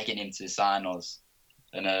like begging him to sign us,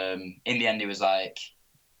 and in the end he was like,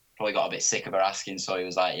 probably got a bit sick of her asking, so he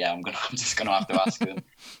was like, yeah, I'm just gonna have to ask him.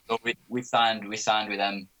 So we signed with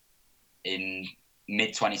them in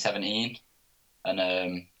mid 2017,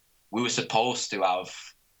 and we were supposed to have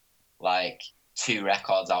like two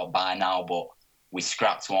records out by now, but we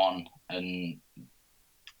scrapped one and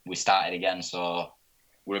we started again, so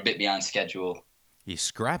we're a bit behind schedule. You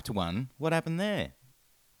scrapped one. What happened there?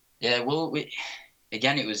 Yeah, well,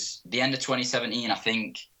 again, it was the end of 2017. I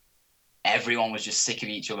think everyone was just sick of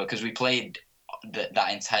each other because we played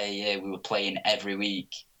that entire year. We were playing every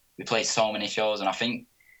week. We played so many shows, and I think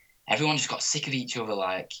everyone just got sick of each other.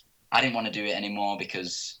 Like, I didn't want to do it anymore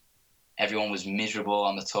because everyone was miserable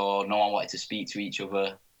on the tour. No one wanted to speak to each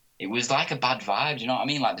other. It was like a bad vibe. Do you know what I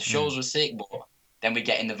mean? Like the Mm, shows were sick, but then we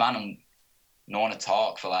get in the van and no one to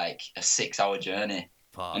talk for like a 6 hour journey.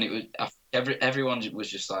 And fuck. it was everyone was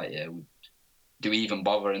just like, yeah, do we even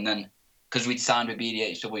bother? And then because we'd signed with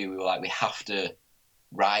BDHW, we were like, we have to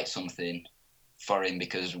write something for him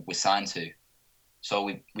because we're signed to. So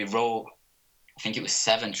we wrote, I think it was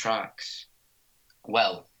 7 tracks.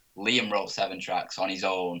 Well, Liam wrote 7 tracks on his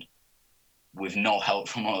own with no help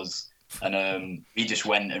from us. And we just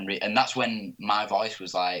went and that's when my voice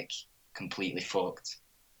was like completely fucked.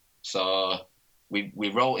 So we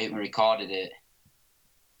wrote it, we recorded it,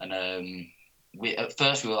 and we at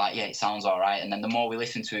first we were like, yeah, it sounds all right. And then the more we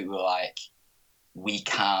listened to it, we were like, we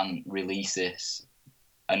can't release this.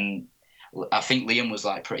 And I think Liam was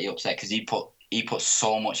like pretty upset because he put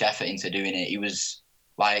so much effort into doing it. He was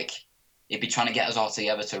like, he'd be trying to get us all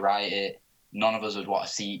together to write it. None of us would want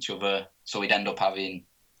to see each other, so we'd end up having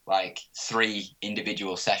like 3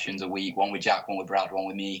 individual sessions a week, one with Jack, one with Brad, one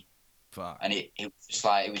with me. Fuck. And it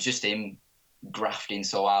was just him grafting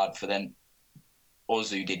so hard for them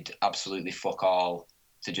us who did absolutely fuck all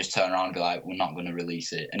to just turn around and be like, we're not going to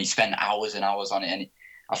release it. And he spent hours and hours on it. And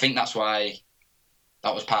I think that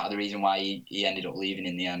was part of the reason why he ended up leaving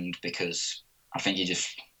in the end, because I think he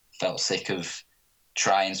just felt sick of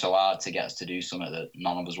trying so hard to get us to do something that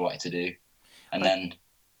none of us wanted to do. And But then,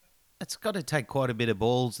 it's got to take quite a bit of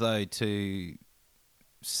balls, though, to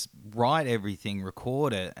write everything,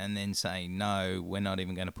 record it, and then say, no, we're not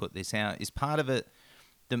even going to put this out. Is part of it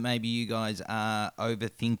that maybe you guys are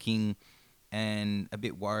overthinking and a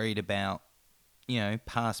bit worried about,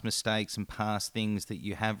 past mistakes and past things that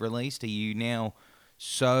you have released? Are you now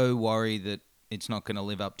so worried that it's not going to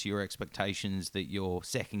live up to your expectations that you're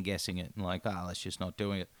second guessing it and like, let's just not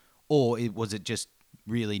doing it? Or was it just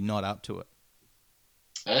really not up to it?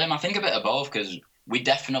 I think a bit of both, because we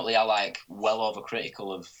definitely are like well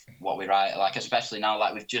overcritical of what we write. Like, especially now,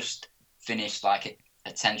 like we've just finished like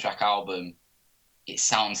a 10 track album. It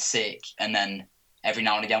sounds sick, and then every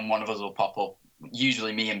now and again one of us will pop up,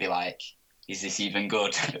 usually me, and be like, is this even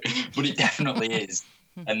good? But it definitely is.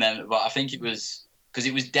 But I think it was because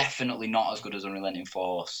it was definitely not as good as Unrelenting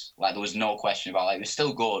Force. Like, there was no question about it. Like, it was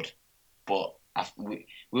still good, but we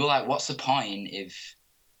were like, what's the point if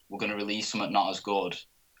we're going to release something not as good?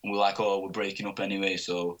 And we're like, oh, we're breaking up anyway,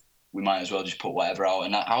 so we might as well just put whatever out.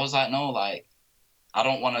 And I was like, no, like, I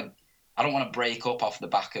don't want to. I don't want to break up off the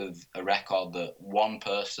back of a record that one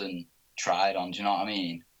person tried on. Do you know what I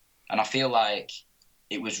mean? And I feel like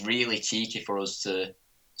it was really cheeky for us to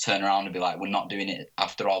turn around and be like, we're not doing it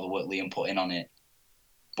after all the work Liam put in on it.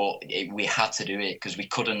 But we had to do it because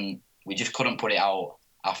we just couldn't put it out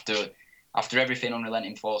after everything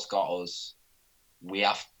Unrelenting Force got us. We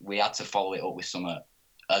had to follow it up with something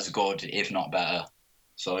as good, if not better.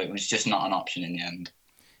 So it was just not an option in the end.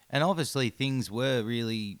 And obviously, things were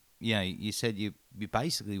really, you said you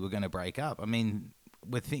basically were going to break up. I mean,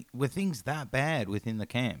 were things that bad within the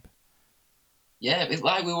camp? Yeah,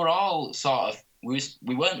 like we were all sort of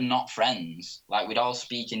we weren't not friends. Like we'd all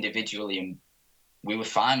speak individually and we were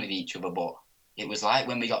fine with each other, but it was like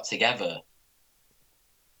when we got together,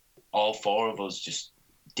 all four of us just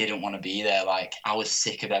didn't want to be there. Like I was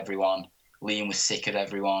sick of everyone. Liam was sick of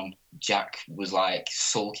everyone. Jack was like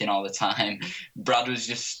sulking all the time. Brad was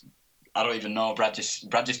just I don't even know. Brad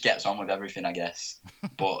just gets on with everything, I guess.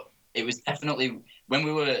 But it was definitely when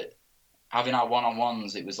we were having our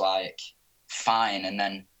one-on-ones, it was like fine, and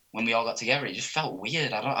then when we all got together, it just felt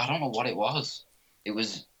weird. I don't know what it was. It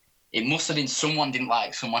must have been someone didn't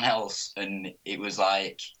like someone else, and it was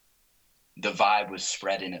like the vibe was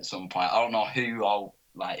spreading at some point. I don't know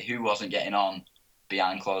who wasn't getting on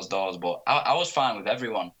behind closed doors, but I was fine with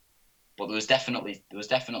everyone. But there was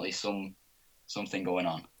definitely something going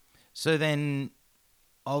on. So then,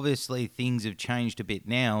 obviously, things have changed a bit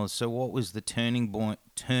now. So, what was the turning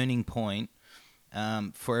point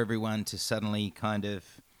for everyone to suddenly kind of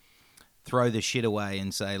throw the shit away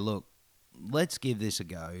and say, "Look, let's give this a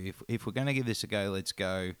go. If we're going to give this a go, let's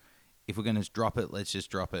go. If we're going to drop it, let's just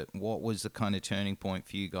drop it." What was the kind of turning point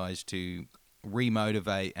for you guys to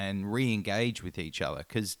remotivate and re-engage with each other?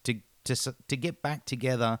 Because to get back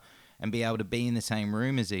together and be able to be in the same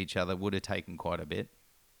room as each other would have taken quite a bit.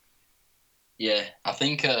 Yeah, I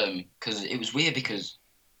think because it was weird because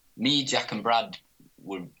me, Jack, and Brad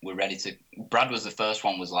were ready to. Brad was the first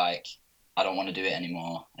one. Was like, I don't want to do it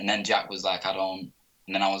anymore. And then Jack was like, I don't.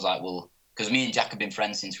 And then I was like, well, because me and Jack have been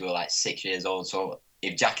friends since we were like 6 years old. So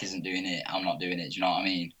if Jack isn't doing it, I'm not doing it. Do you know what I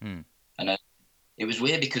mean? Hmm. And it was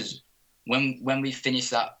weird because when we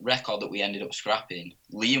finished that record that we ended up scrapping,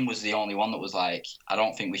 Liam was the only one that was like, I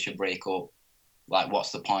don't think we should break up. Like,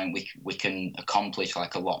 what's the point? We can accomplish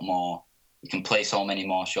like a lot more. We can play so many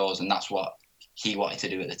more shows, and that's what he wanted to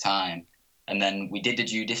do at the time. And then we did the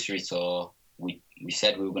Judiciary tour. We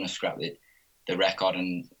said we were going to scrap the record,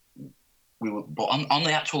 and but on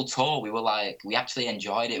the actual tour, we were like, we actually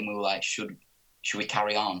enjoyed it, and we were like, should we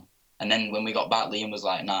carry on? And then when we got back, Liam was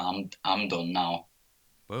like, nah, I'm done now.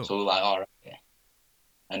 Whoa. So we were like, all right.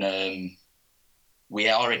 And we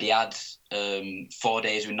already had 4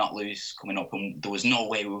 days with Not Loose coming up, and there was no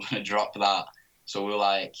way we were going to drop that. So we were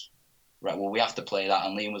like, right, well, we have to play that.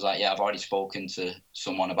 And Liam was like, yeah, I've already spoken to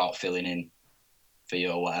someone about filling in for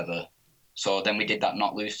you or whatever. So then we did that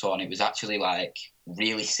Not Loose tour, and it was actually like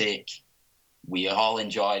really sick. We all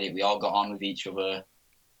enjoyed it. We all got on with each other.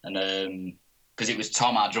 And because it was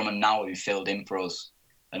Tom, our drummer now, who filled in for us.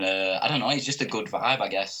 And I don't know, it's just a good vibe, I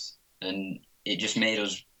guess. And it just made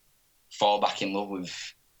us fall back in love with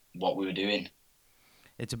what we were doing.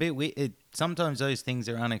 It's a bit weird. Sometimes those things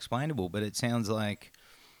are unexplainable, but it sounds like,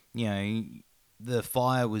 the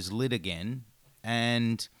fire was lit again.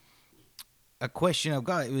 And a question I've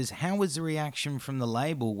got was, how was the reaction from the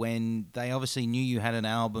label when they obviously knew you had an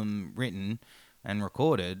album written and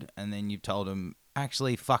recorded, and then you told them,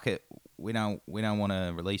 actually, fuck it, we don't want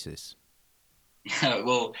to release this?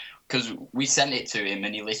 Well, because we sent it to him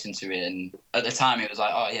and he listened to it, and at the time he was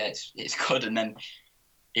like, "Oh yeah, it's good." And then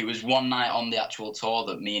it was one night on the actual tour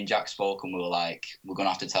that me and Jack spoke, and we were like, "We're gonna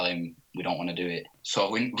have to tell him we don't want to do it." So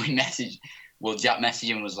we messaged. Well, Jack messaged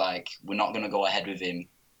him and was like, "We're not gonna go ahead with him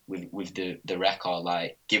with the record.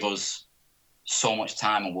 Like, give us so much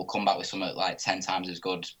time, and we'll come back with something like 10 times as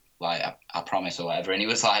good. Like, I promise or whatever." And he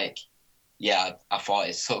was like, "Yeah, I thought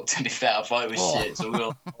it sucked. To be fair, I thought it was shit." So we were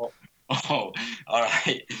like, "Oh, all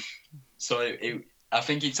right." So I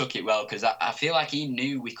think he took it well because I feel like he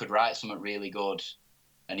knew we could write something really good.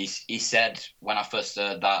 And he said when I first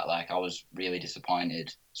heard that, like, I was really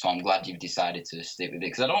disappointed. So I'm glad you've decided to stick with it,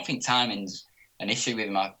 because I don't think timing's an issue with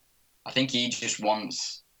him. I think he just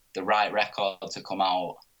wants the right record to come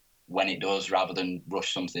out when it does, rather than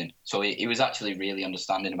rush something. So he was actually really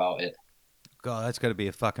understanding about it. God, that's got to be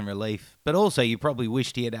a fucking relief. But also, you probably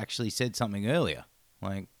wished he had actually said something earlier.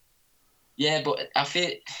 Like, Yeah, but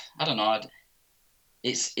I don't know.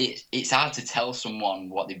 It's hard to tell someone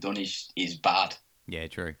what they've done is bad. yeah,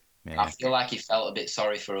 true. Yeah. I feel like he felt a bit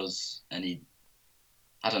sorry for us, and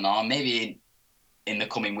I don't know, maybe in the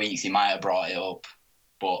coming weeks he might have brought it up,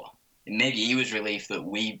 but maybe he was relieved that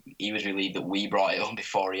we brought it up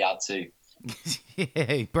before he had to.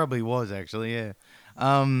 Yeah, he probably was actually. Yeah.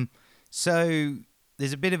 Um. So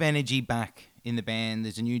there's a bit of energy back in the band.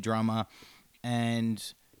 There's a new drummer, and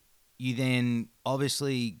you then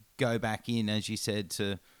obviously go back in, as you said,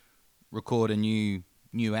 to record a new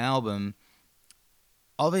album.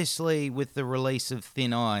 Obviously, with the release of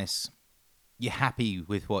Thin Ice, you're happy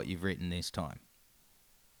with what you've written this time.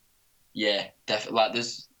 Yeah, definitely. Like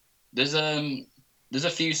there's there's a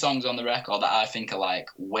few songs on the record that I think are like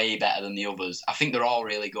way better than the others. I think they're all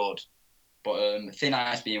really good, but Thin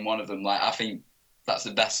Ice being one of them. Like I think that's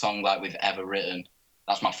the best song like we've ever written.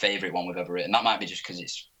 That's my favourite one we've ever written. That might be just because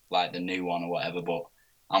it's like the new one or whatever, but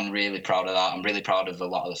I'm really proud of that. I'm really proud of a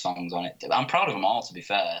lot of the songs on it. I'm proud of them all, to be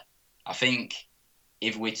fair. I think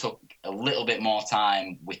if we took a little bit more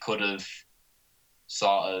time, we could have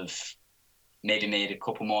sort of maybe made a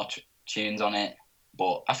couple more tunes on it.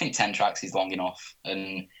 But I think 10 tracks is long enough,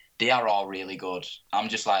 and they are all really good. I'm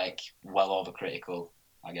just like well overcritical,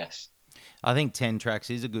 I guess. I think 10 tracks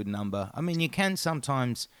is a good number. I mean, you can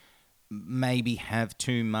sometimes maybe have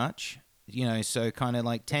too much, so kind of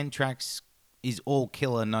like 10 tracks is all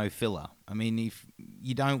killer, no filler. I mean, if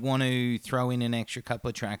you don't want to throw in an extra couple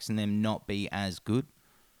of tracks and them not be as good.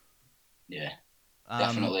 Yeah,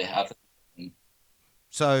 definitely.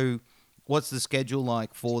 So, what's the schedule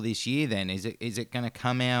like for this year then? Is it going to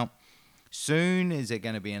come out soon? Is it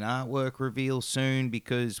going to be an artwork reveal soon?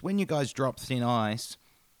 Because when you guys dropped Thin Ice,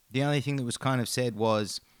 the only thing that was kind of said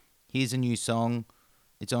was, here's a new song.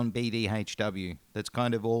 It's on BDHW. That's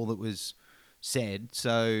kind of all that was said.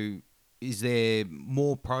 So is there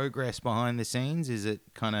more progress behind the scenes? Is it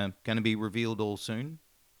kind of going to be revealed all soon?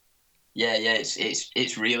 Yeah,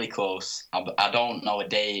 it's really close. I don't know a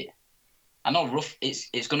date. I know rough.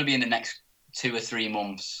 It's going to be in the next 2 or 3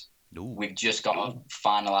 months. Ooh. We've just got to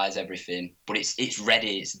finalize everything, but it's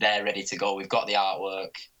ready. It's there, ready to go. We've got the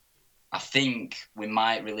artwork. I think we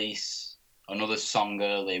might release another song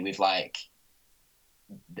early with like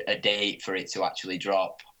a date for it to actually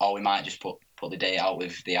drop, or we might just put the date out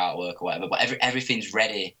with the artwork or whatever. But everything's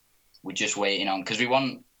ready. We're just waiting on, because we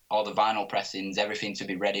want all the vinyl pressings, everything to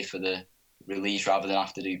be ready for the release rather than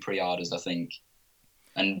have to do pre-orders, I think.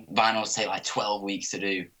 And vinyls take like 12 weeks to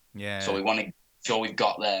do. Yeah. So we want to show we've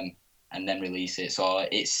got them and then release it. So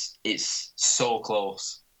it's so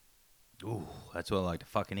close. Ooh, that's what I like to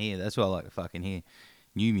fucking hear. That's what I like to fucking hear.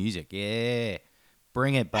 New music, yeah.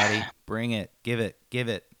 Bring it, buddy. Bring it. Give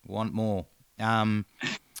it. Want more. How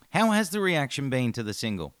has the reaction been to the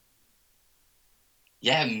single?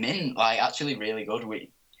 Yeah, like actually really good.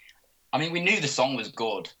 We knew the song was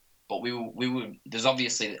good, but we were. There's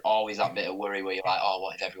obviously always that bit of worry where you're like, oh,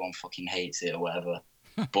 what if everyone fucking hates it or whatever.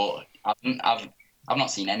 But I've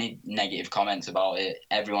not seen any negative comments about it.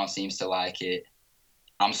 Everyone seems to like it.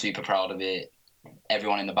 I'm super proud of it.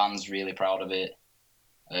 Everyone in the band's really proud of it.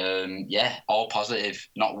 Yeah, all positive.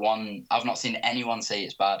 Not one. I've not seen anyone say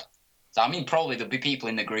it's bad. So probably there'll be people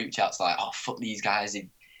in the group chats like, "Oh, fuck these guys!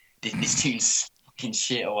 This tune's fucking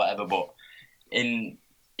shit or whatever." But in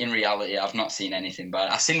reality, I've not seen anything bad.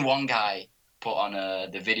 I've seen one guy put on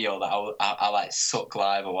the video that I like suck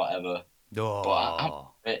live or whatever.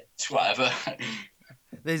 Oh. But it's whatever.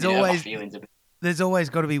 There's always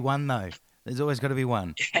got to be one though. There's always got to be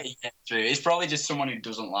one. Yeah, true. It's probably just someone who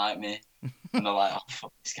doesn't like me, and they're like, "Oh,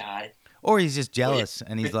 fuck this guy." Or he's just jealous,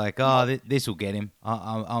 and he's like, "Oh, this will get him.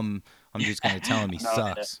 I'm just going to tell him he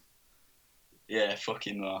sucks." Yeah,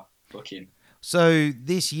 fucking. So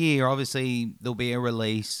this year, obviously, there'll be a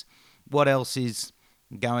release. What else is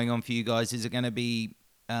going on for you guys? Is it going to be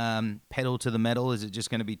pedal to the metal? Is it just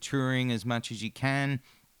going to be touring as much as you can?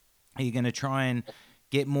 Are you going to try and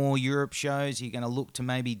get more Europe shows? Are you going to look to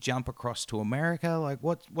maybe jump across to America? Like,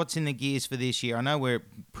 what's in the gears for this year? I know we're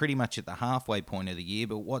pretty much at the halfway point of the year,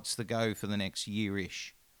 but what's the go for the next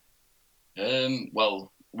year-ish?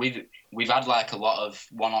 Well, we've had like a lot of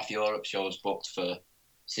one-off Europe shows booked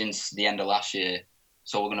since the end of last year,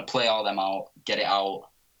 so we're going to play all them out, get it out,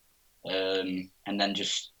 and then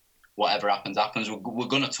just whatever happens. We're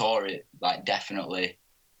going to tour it, like, definitely,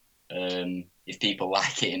 if people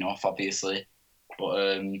like it enough, obviously.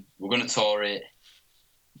 But we're going to tour it,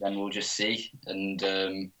 then we'll just see.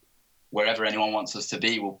 And wherever anyone wants us to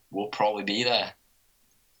be, we'll probably be there.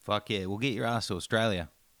 Fuck yeah, we'll get your ass to Australia.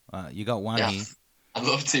 You got one here. I'd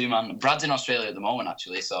love to, man. Brad's in Australia at the moment,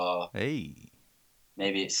 actually, so hey,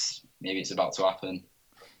 maybe it's about to happen.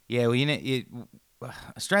 Yeah, well,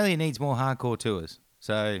 Australia needs more hardcore tours,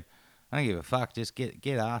 so I don't give a fuck. Just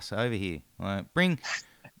get us over here. Like, bring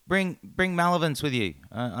Malevolence with you.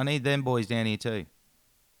 I need them boys down here too.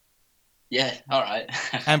 Yeah, all right.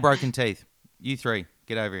 And Broken Teeth. You three,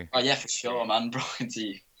 get over here. Oh yeah, for sure, man. Broken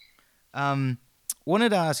Teeth. Wanted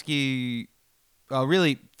to ask you.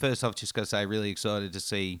 Really, first off, just gotta say, really excited to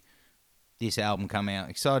see this album come out.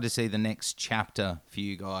 Excited to see the next chapter for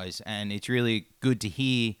you guys, and it's really good to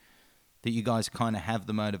hear that you guys kind of have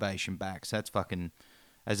the motivation back. So that's fucking.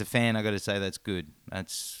 As a fan, I got to say that's good.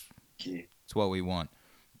 That's what we want.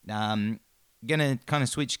 Gonna kind of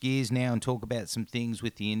switch gears now and talk about some things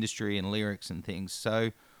with the industry and lyrics and things.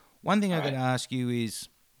 So, One thing All I got right. to ask you is,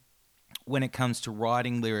 when it comes to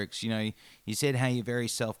writing lyrics, you said how you're very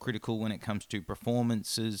self-critical when it comes to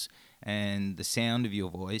performances and the sound of your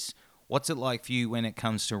voice. What's it like for you when it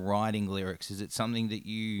comes to writing lyrics? Is it something that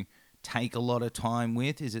you take a lot of time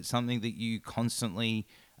with? Is it something that you constantly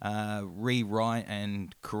rewrite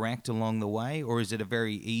and correct along the way, or is it a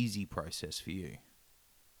very easy process for you?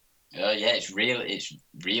 Yeah, it's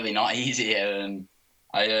really not easy. I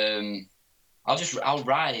I'll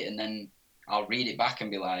write and then I'll read it back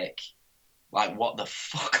and be like what the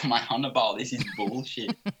fuck am I on about? This is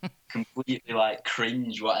bullshit. Completely like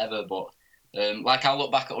cringe, whatever. But like I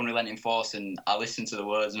look back at Unrelenting Force and I listen to the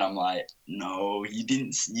words and I'm like, no,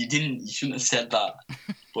 you shouldn't have said that.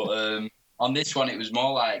 But on this one, it was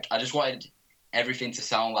more like I just wanted everything to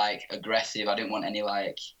sound like aggressive. I didn't want any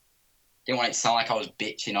like, didn't want it to sound like I was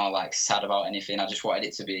bitching or like sad about anything. I just wanted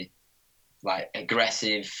it to be like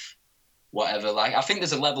aggressive, whatever. Like I think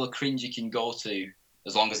there's a level of cringe you can go to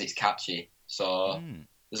as long as it's catchy. So Mm.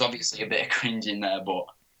 there's obviously a bit of cringe in there, but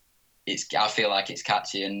I feel like it's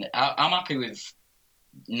catchy, and I'm happy with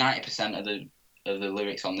 90% of the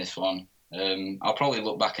lyrics on this one. I'll probably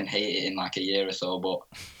look back and hate it in like a year or so, but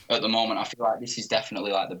at the moment, I feel like this is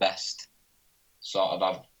definitely like the best sort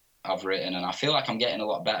of I've written, and I feel like I'm getting a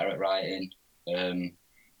lot better at writing. Um,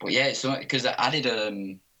 but yeah, it's because I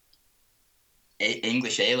did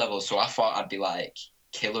English A level, so I thought I'd be like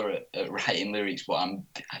killer at writing lyrics, but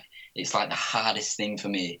it's like the hardest thing for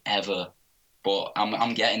me ever. But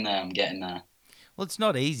I'm getting there. I'm getting there. Well, it's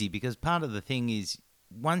not easy because part of the thing is,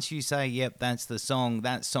 once you say, "Yep, that's the song,"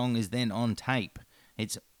 that song is then on tape.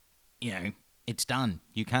 It's you know, it's done.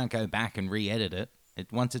 You can't go back and re-edit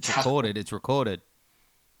it. Once it's recorded, it's recorded.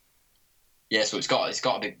 Yeah, so it's got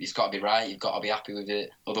to be right. You've got to be happy with it.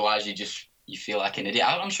 Otherwise, you feel like an idiot.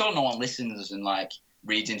 I'm sure no one listens and like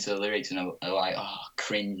reads into the lyrics and are like, oh,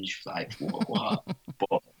 cringe, like what?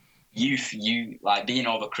 But you like being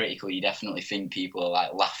overcritical. You definitely think people are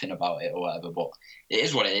like laughing about it or whatever. But it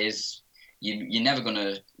is what it is. You're never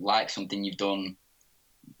gonna like something you've done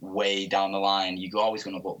way down the line. You're always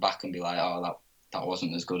gonna look back and be like, oh, that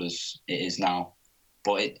wasn't as good as it is now.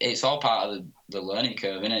 But it's all part of the learning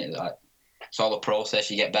curve, isn't it? Like it's all a process.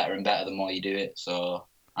 You get better and better the more you do it. So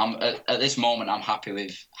I'm at this moment, I'm happy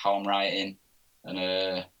with how I'm writing, and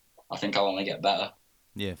I think I'll only get better.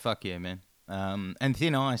 Yeah, fuck yeah, man. And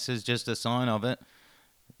Thin Ice is just a sign of it.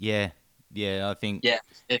 Yeah, yeah. I think Yeah,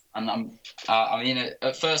 and I mean,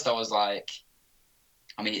 at first I was like,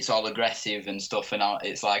 I mean, it's all aggressive and stuff, and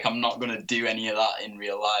it's like I'm not gonna do any of that in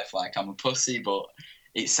real life. Like I'm a pussy, but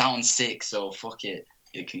it sounds sick, so fuck it.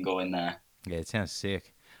 It can go in there. yeah, it sounds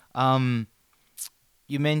sick. Um,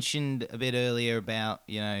 you mentioned a bit earlier about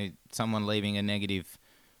someone leaving a negative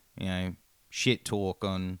you know shit talk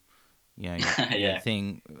on your Yeah,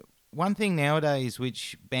 thing. One thing nowadays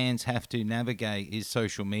which bands have to navigate is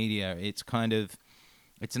social media. It's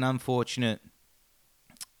an unfortunate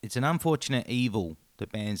it's an unfortunate evil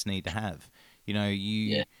that bands need to have. You know,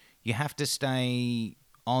 yeah. you have to stay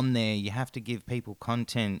on there. You have to give people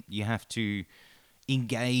content. You have to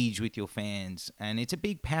engage with your fans, and it's a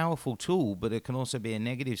big, powerful tool. But it can also be a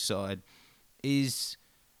negative side. Is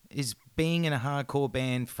being in a hardcore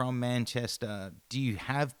band from Manchester? Do you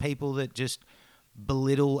have people that just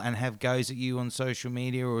belittle and have goes at you on social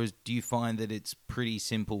media, or do you find that it's pretty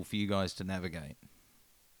simple for you guys to navigate?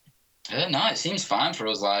 No, it seems fine for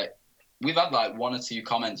us. Like we've had like one or two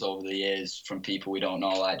comments over the years from people we don't know,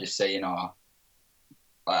 like just saying, "Oh,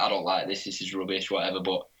 like, I don't like this. This is rubbish, whatever."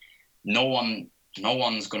 But no one, no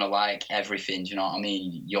one's gonna like everything. Do you know what I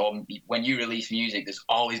mean? When you release music, there's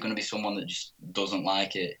always gonna be someone that just doesn't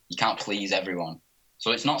like it. You can't please everyone.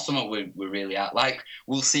 So it's not something we're really at. Like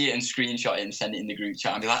we'll see it and screenshot it and send it in the group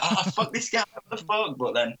chat and be like, "Oh, fuck this guy, what the fuck?"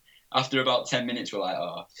 But then after about 10 minutes, we're like,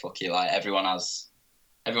 "Oh, fuck it." Like everyone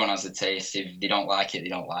has a taste. If they don't like it, they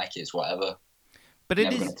don't like it. It's whatever. But You're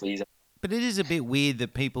it never gonna is, please it. but it is a bit weird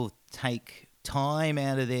that people take time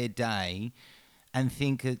out of their day and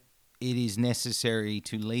think that it is necessary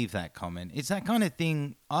to leave that comment. It's that kind of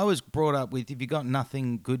thing I was brought up with. If you got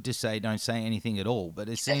nothing good to say, don't say anything at all. But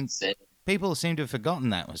it seems people seem to have forgotten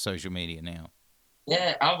that with social media now.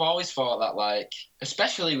 Yeah, I've always thought that, like,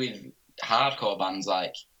 especially with hardcore bands,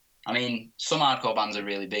 like, I mean, some hardcore bands are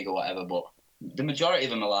really big or whatever, but the majority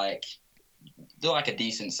of them are like, they're like a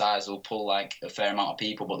decent size. They'll pull like a fair amount of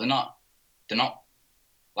people, but they're not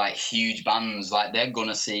like huge bands. Like, they're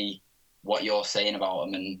gonna see what you're saying about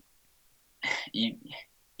them, and you,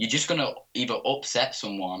 you're just gonna either upset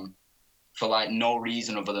someone for like no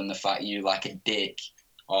reason other than the fact you like a dick,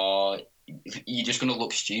 or you're just gonna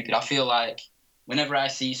look stupid. I feel like whenever I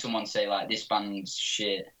see someone say like this band's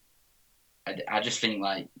shit, I just think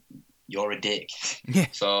like you're a dick. Yeah.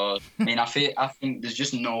 So I mean, I think there's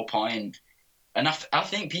just no point, and I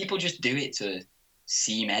think people just do it to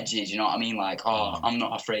seem edgy. You know what I mean? Like, oh, Mm. I'm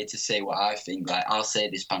not afraid to say what I think. Like, I'll say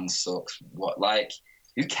this band sucks. What? Like,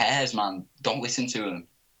 who cares, man? Don't listen to them.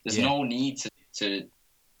 There's Yeah. no need to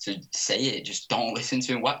say it. Just don't listen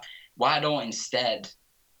to them. Why don't instead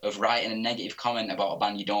of writing a negative comment about a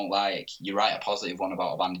band you don't like, you write a positive one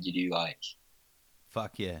about a band you do like?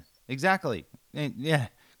 Fuck yeah. Exactly. Yeah.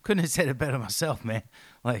 Couldn't have said it better myself, man.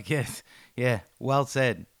 Like, yes. Yeah. Well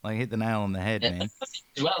said. Like, hit the nail on the head, Yeah, man. another thing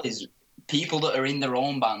as well is people that are in their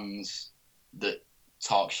own bands that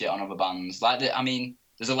talk shit on other bands. Like, I mean,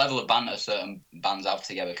 there's a level of banter certain bands have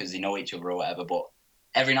together because they know each other or whatever. But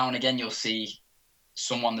every now and again, you'll see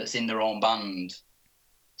someone that's in their own band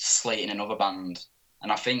slating another band,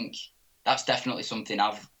 and I think that's definitely something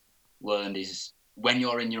I've learned is when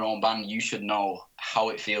you're in your own band, you should know how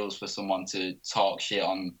it feels for someone to talk shit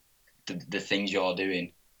on the things you're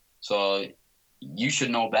doing. So you should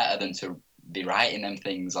know better than to be writing them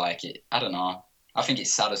things like it. I don't know. I think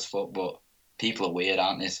it's sad as fuck, but people are weird,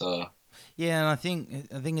 aren't they? So Yeah, and I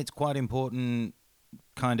think it's quite important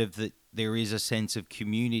kind of that there is a sense of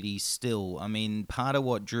community still. I mean, part of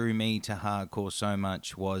what drew me to hardcore so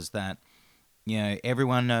much was that,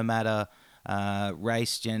 everyone, no matter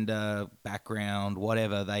race, gender, background,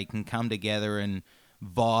 whatever, they can come together and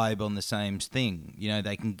vibe on the same thing.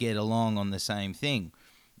 They can get along on the same thing.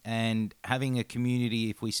 And having a community,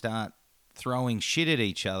 if we start throwing shit at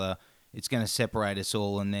each other, it's going to separate us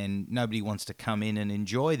all, and then nobody wants to come in and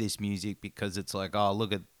enjoy this music because it's like, oh,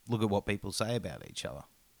 look at what people say about each other.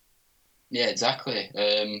 yeah, exactly.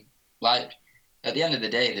 Like at the end of the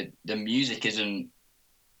day, the music isn't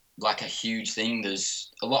like a huge thing.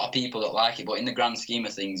 There's a lot of people that like it, but in the grand scheme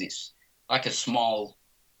of things, it's like a small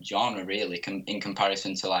genre, really, in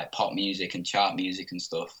comparison to like pop music and chart music and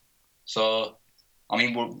stuff. So, I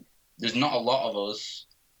mean, there's not a lot of us,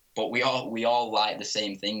 but we all like the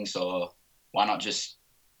same thing. So why not just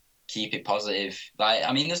keep it positive? Like,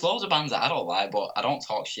 I mean, there's loads of bands that I don't like, but I don't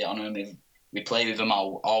talk shit on them. If we play with them,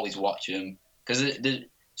 I'll always watch them because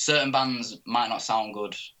certain bands might not sound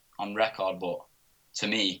good on record, but to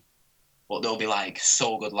me, but they'll be like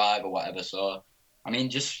so good live or whatever. So, I mean,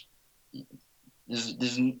 just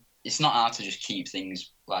there's it's not hard to just keep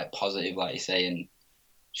things like positive, like you say, and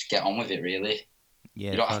just get on with it. Really, you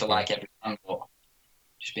Yeah, don't have to fuck yeah. like every band, but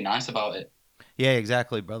just be nice about it. Yeah,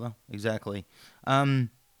 exactly, brother. Exactly. Um,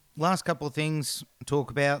 Last couple of things to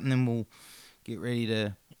talk about, and then we'll get ready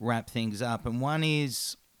to wrap things up. And one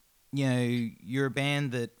is, you're a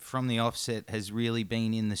band that from the offset has really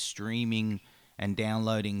been in the streaming and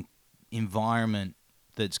downloading environment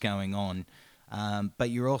that's going on. But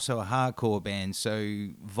you're also a hardcore band, so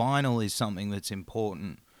vinyl is something that's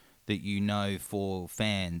important that for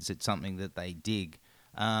fans. It's something that they dig.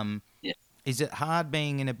 Um, Yeah, is it hard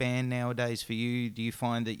being in a band nowadays for you? Do you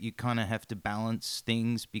find that you kind of have to balance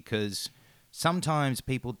things because sometimes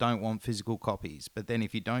people don't want physical copies, but then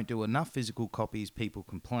if you don't do enough physical copies, people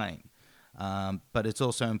complain. But it's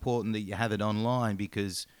also important that you have it online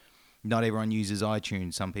because not everyone uses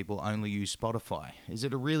iTunes. Some people only use Spotify. Is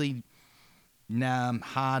it a really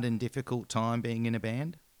hard and difficult time being in a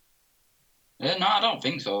band? no, I don't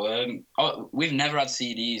think so. We've never had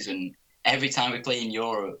CDs, and every time we play in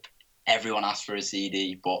Europe, everyone asks for a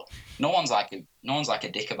CD, but no one's like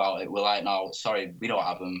a dick about it. We're like, no, sorry, we don't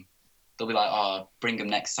have them. They'll be like, oh, bring them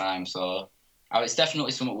next time. So it's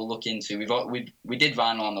definitely something we'll look into. We did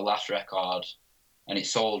vinyl on the last record, and it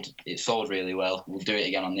sold really well. We'll do it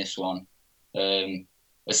again on this one. Um,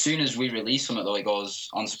 as soon as we release something though, it goes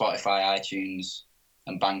on Spotify, iTunes,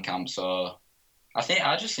 and Bandcamp. So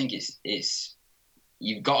I just think it's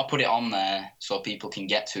you've got to put it on there so people can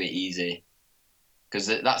get to it easy. Because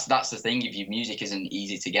that's the thing. If your music isn't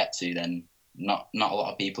easy to get to, then not a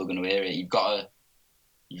lot of people are going to hear it. You've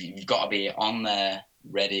got to be on there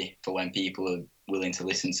ready for when people are willing to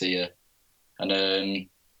listen to you. And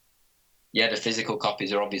yeah, the physical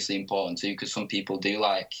copies are obviously important too because some people do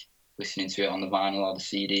like listening to it on the vinyl or the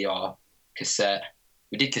CD or cassette.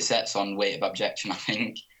 We did cassettes on Weight of Objection, I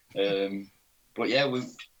think. But yeah,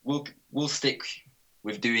 we'll stick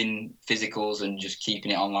with doing physicals and just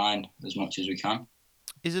keeping it online as much as we can.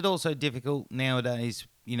 Is it also difficult nowadays,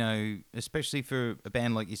 especially for a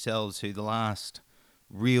band like yourselves who the last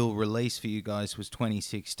real release for you guys was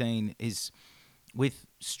 2016, is with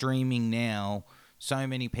streaming now, so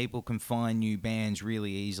many people can find new bands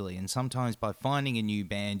really easily. And sometimes by finding a new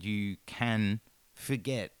band, you can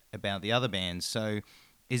forget about the other bands. So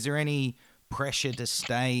is there any pressure to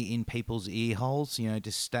stay in people's ear holes,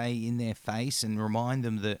 to stay in their face and remind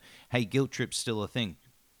them that, hey, guilt trip's still a thing?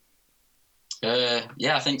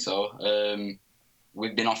 Yeah, I think so.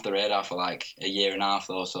 We've been off the radar for like a year and a half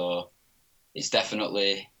though, so it's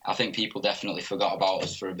definitely. I think people definitely forgot about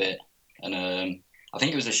us for a bit, and I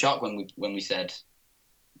think it was a shock when we said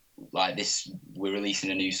like this, we're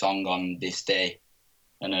releasing a new song on this day,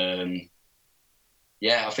 and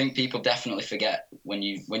yeah, I think people definitely forget when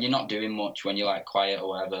you're not doing much, when you're like quiet or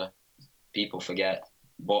whatever. People forget,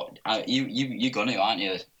 but you're gonna, aren't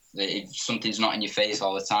you? If something's not in your face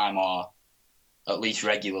all the time, or at least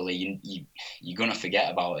regularly, you're gonna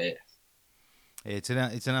forget about it. It's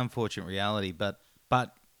an unfortunate reality, but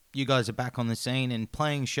you guys are back on the scene, and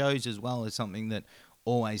playing shows as well is something that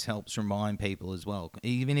always helps remind people as well.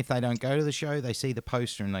 Even if they don't go to the show, they see the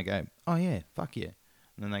poster and they go, "Oh yeah, fuck yeah,"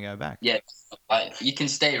 and then they go back. Yeah, like you can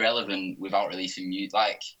stay relevant without releasing music.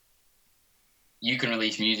 Like you can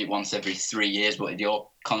release music once every 3 years, but if you're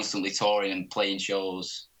constantly touring and playing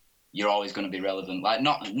shows, you're always going to be relevant. Like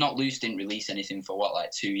not Loose didn't release anything for what, like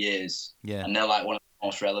 2 years, Yeah, and they're like one of the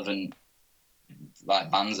most relevant like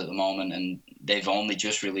bands at the moment, and they've only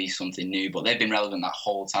just released something new, but they've been relevant that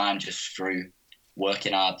whole time just through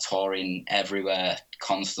working hard, touring everywhere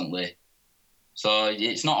constantly. So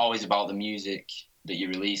it's not always about the music that you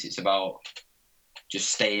release; it's about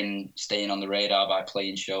just staying on the radar by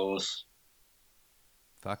playing shows.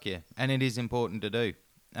 fuck yeah, and it is important to do.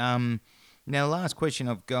 Now, the last question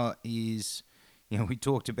I've got is, we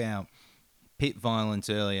talked about pit violence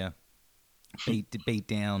earlier, beat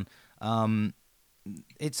down. Um,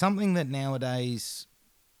 it's something that nowadays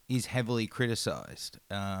is heavily criticised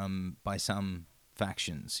by some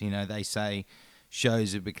factions. They say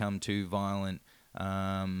shows have become too violent,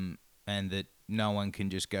 and that no one can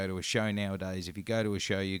just go to a show nowadays. If you go to a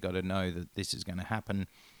show, you got to know that this is going to happen.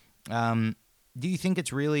 Do you think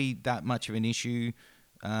it's really that much of an issue,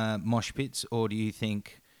 mosh pits, or do you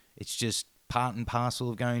think it's just part and parcel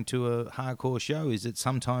of going to a hardcore show? Is it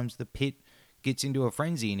sometimes the pit gets into a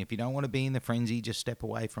frenzy, and if you don't want to be in the frenzy, just step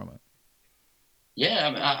away from it? Yeah,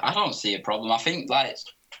 I mean, I don't see a problem. I think like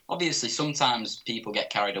obviously sometimes people get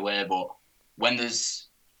carried away, but when there's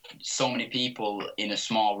so many people in a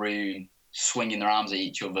small room swinging their arms at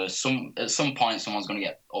each other, at some point someone's going to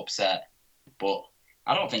get upset. But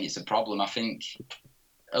I don't think it's a problem. I think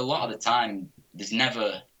a lot of the time there's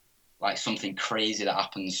never like something crazy that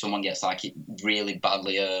happens. Someone gets like it really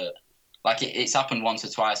badly hurt. Like it's happened once or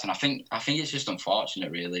twice, and I think it's just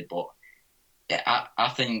unfortunate, really. But yeah, I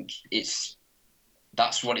think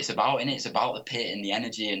that's what it's about, innit? It's about the pit and the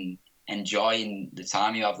energy and enjoying the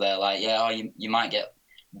time you have there. Like, yeah, you might get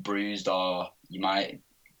bruised or you might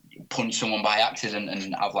punch someone by accident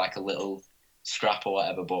and have like a little scrap or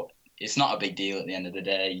whatever, but it's not a big deal at the end of the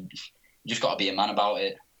day. You just got to be a man about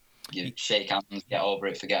it. You shake hands, get over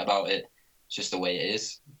it, forget about it. It's just the way it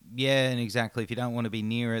is. Yeah, and exactly. If you don't want to be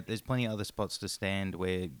near it, there's plenty of other spots to stand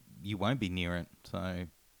where you won't be near it. So,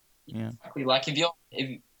 yeah. Exactly. Like if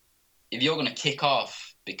you're gonna kick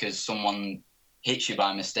off because someone hits you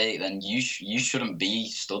by mistake, then you shouldn't be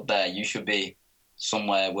stood there. You should be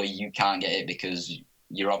somewhere where you can't get it because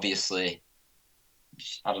you're obviously,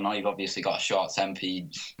 I don't know, you've obviously got a short temper. You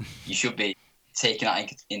should be taking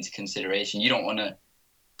that into consideration. You don't want to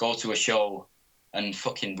go to a show and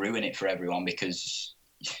fucking ruin it for everyone because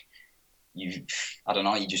I don't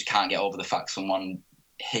know, you just can't get over the fact someone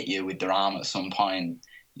hit you with their arm at some point.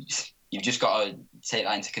 You've just got to take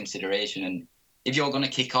that into consideration. And if you're going to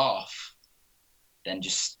kick off, then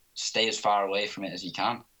just stay as far away from it as you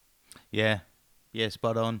can. Yeah. Yeah,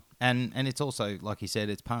 spot on. And it's also, like you said,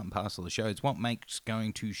 it's part and parcel of the show. It's what makes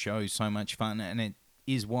going to shows so much fun, and it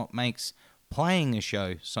is what makes playing a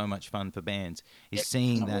show so much fun for bands, is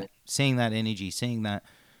Yeah, seeing that energy, seeing that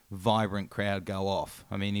vibrant crowd go off.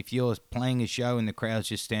 I mean, if you're playing a show and the crowd's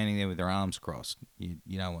just standing there with their arms crossed, you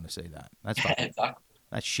don't want to see that. That's fucking, exactly.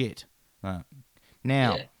 that's shit. Now,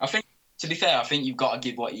 Yeah, I think to be fair, I think you've got to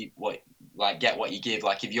give get what you give.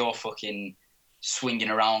 Like if you're fucking swinging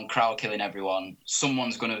around, crowd killing everyone,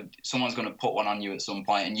 someone's gonna put one on you at some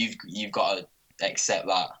point, and you've got to accept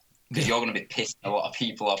that because you're gonna be pissing a lot of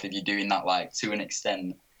people off if you're doing that like to an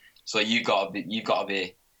extent. So you've got to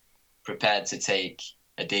be prepared to take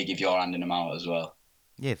a dig if you're handing them out as well.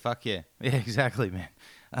 yeah, fuck yeah. Yeah, exactly, man.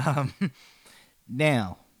 Um,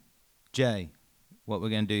 now, Jay, what we're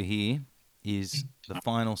going to do here is the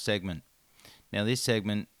final segment. Now, this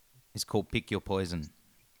segment is called Pick Your Poison.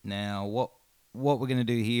 Now, what we're going to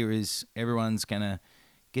do here is everyone's going to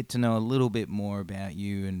get to know a little bit more about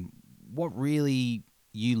you and what really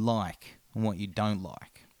you like and what you don't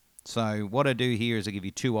like. So what I do here is I give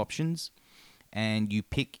you two options. and you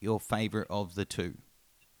pick your favorite of the two.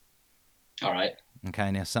 All right.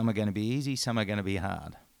 Okay, now some are going to be easy, some are going to be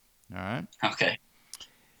hard. All right. Okay.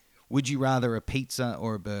 Would you rather a pizza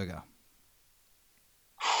or a burger?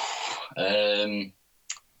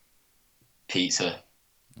 Pizza.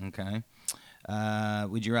 Okay.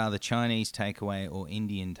 Would you rather Chinese takeaway or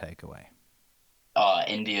Indian takeaway? Oh,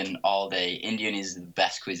 Indian all day. Indian is the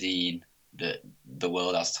best cuisine that the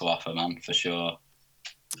world has to offer, man, for sure.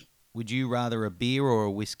 Would you rather a beer or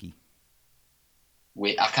a whiskey?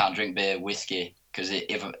 I can't drink beer, whiskey, because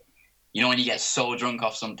if you know when you get so drunk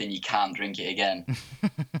off something, you can't drink it again.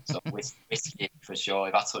 So whiskey for sure.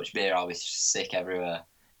 If I touch beer, I'll be sick everywhere.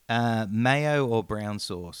 Mayo or brown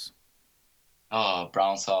sauce? Oh,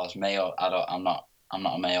 brown sauce, mayo. I'm not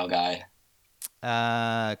a mayo guy.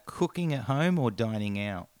 Cooking at home or dining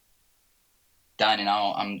out? Dining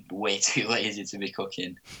out, I'm way too lazy to be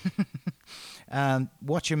cooking.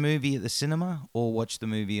 Watch a movie at the cinema or watch the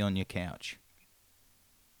movie on your couch?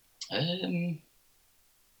 The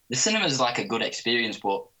cinema is like a good experience,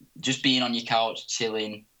 but just being on your couch,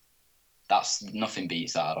 chilling, that's nothing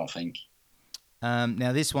beats that, I don't think.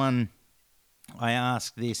 Now, this one, I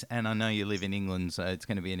asked this, and I know you live in England, so it's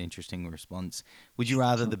going to be an interesting response. Would you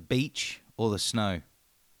rather the beach or the snow?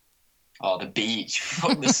 Oh, the beach.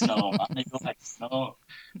 Fuck the snow, man. I don't like snow.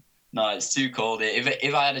 No, it's too cold here.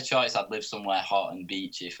 If I had a choice, I'd live somewhere hot and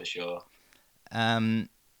beachy for sure.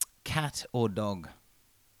 Cat or dog?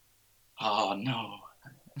 Oh no,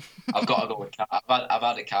 I've got to go with cat. I've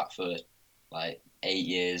had a cat for like 8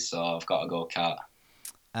 years, so I've got to go cat.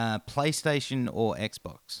 PlayStation or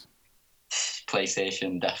Xbox?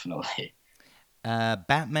 PlayStation, definitely.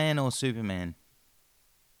 Batman or Superman?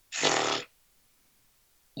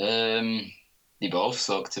 They both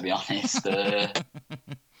suck, to be honest.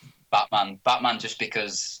 Batman, just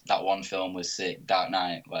because that one film was sick. Dark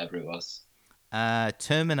Knight, whatever it was.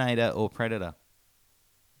 Terminator or Predator?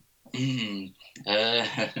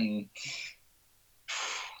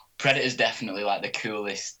 Predator's definitely like the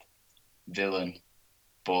coolest villain,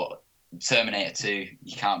 but Terminator 2,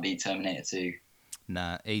 you can't beat Terminator 2.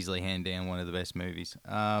 Nah, easily hand down one of the best movies.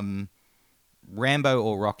 Rambo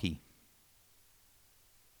or Rocky?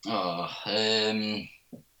 Oh, I'm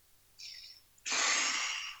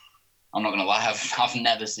not gonna lie, I've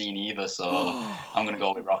never seen either, so I'm gonna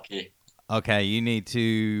go with Rocky. Okay, you need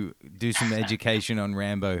to do some education on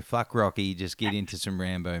Rambo. Fuck Rocky, just get into some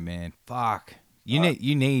Rambo, man. Fuck. You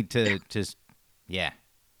need to just yeah.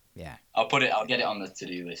 I'll get it on the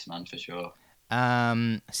to-do list, man, for sure.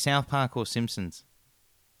 South Park or Simpsons?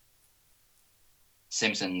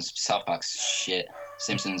 Simpsons, South Park's shit.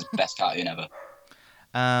 Simpsons, best cartoon ever.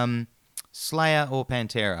 Slayer or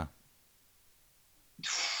Pantera?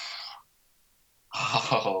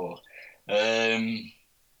 Oh,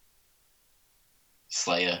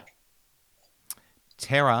 Slayer.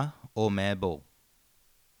 Terror or Madball?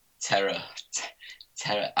 Terror.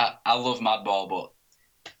 Terror. I love Madball, but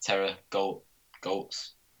Terror,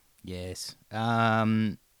 goats. Yes.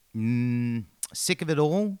 Sick of it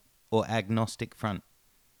all or Agnostic Front?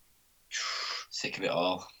 Sick of it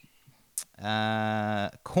all.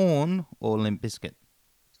 Corn or Limp Bizkit?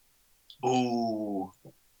 Ooh,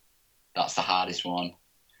 that's the hardest one.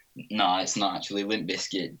 No, it's not actually. Limp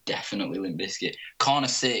Bizkit, definitely Limp Bizkit. Kinda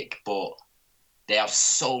sick, but they have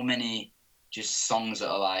so many just songs that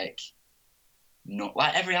are like, no,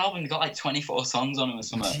 like every album got like 24 songs on them or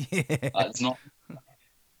something. Yeah. Like, it's not.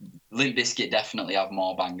 Limp Bizkit definitely have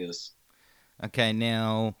more bangers. Okay,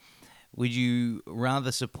 now, would you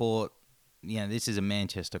rather support? This is a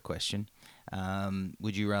Manchester question.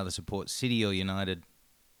 Would you rather support City or United?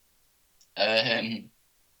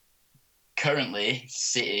 Currently,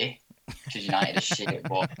 City, because United is shit,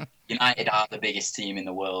 but United are the biggest team in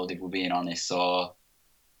the world, if we're being honest. So,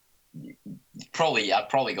 I'd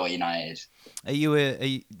probably go United.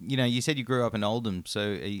 You said you grew up in Oldham, so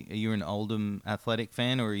are you an Oldham Athletic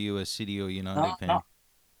fan or are you a City or United fan?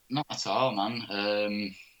 Not at all,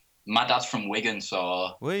 man. My dad's from Wigan,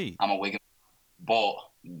 so Oui. I'm a Wigan. But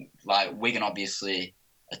like Wigan, obviously,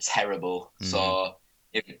 are terrible. Mm. So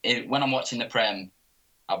when I'm watching the Prem,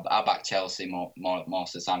 I back Chelsea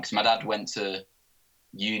most of the time because my dad went to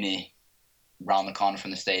uni round the corner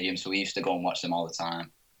from the stadium, so we used to go and watch them all the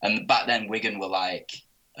time. And back then, Wigan were like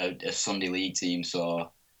a Sunday league team,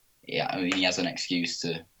 so yeah, I mean, he has an excuse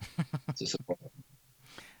to support.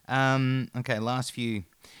 Okay, last few.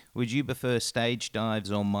 Would you prefer stage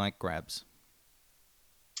dives or mic grabs?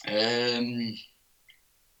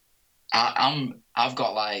 I've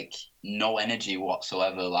got like no energy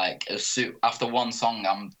whatsoever. Like after one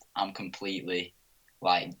song, I'm completely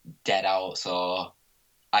like dead out. So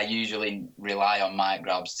I usually rely on mic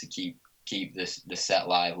grabs to keep the set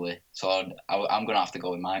lively. So I'm gonna have to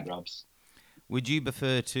go with mic grabs. Would you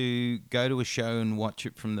prefer to go to a show and watch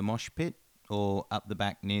it from the mosh pit or up the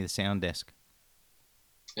back near the sound desk?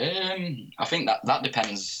 I think that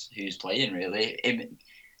depends who's playing really.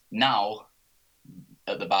 Now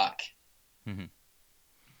at the back. Mm-hmm.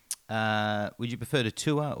 Would you prefer to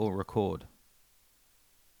tour or record?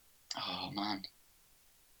 Oh man,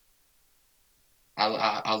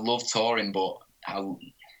 I love touring, but I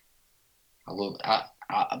love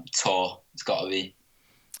tour. It's got to be.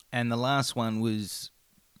 And the last one was,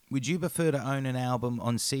 would you prefer to own an album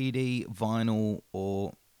on CD, vinyl,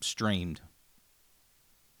 or streamed?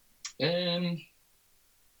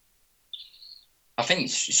 I think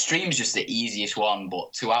stream's just the easiest one,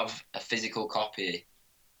 but to have a physical copy,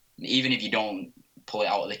 even if you don't pull it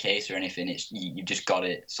out of the case or anything, you've just got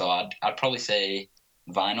it. So I'd probably say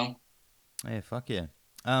vinyl. Yeah, fuck yeah.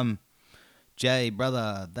 Jay,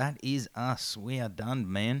 brother, that is us. We are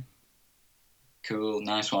done, man. Cool,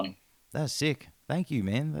 nice one. That's sick. Thank you,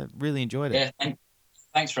 man. I really enjoyed it. Yeah,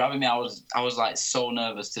 thanks for having me. I was like so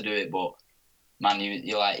nervous to do it, but man,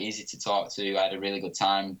 you're like easy to talk to. I had a really good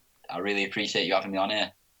time. I really appreciate you having me on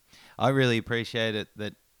here. I really appreciate it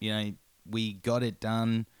that, we got it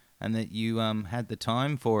done and that you had the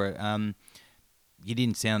time for it. You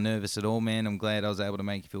didn't sound nervous at all, man. I'm glad I was able to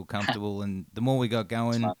make you feel comfortable. And the more we got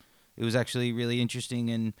going, it was actually really interesting.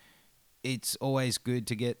 And it's always good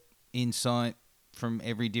to get insight from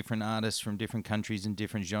every different artist from different countries and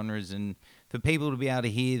different genres. And for people to be able to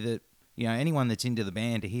hear that, anyone that's into the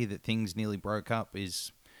band, to hear that things nearly broke up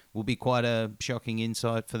will be quite a shocking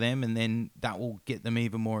insight for them. And then that will get them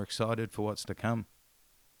even more excited for what's to come.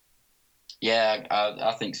 Yeah,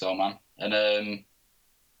 I think so, man. And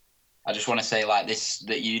I just want to say, like, this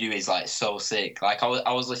that you do is like so sick. Like,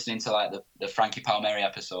 I was listening to like the Frankie Palmieri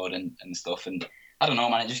episode and stuff, and I don't know,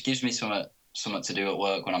 man. It just gives me something to do at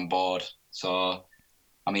work when I'm bored. So,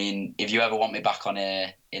 I mean, if you ever want me back on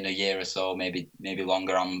here in a year or so, maybe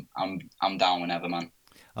longer, I'm down whenever, man.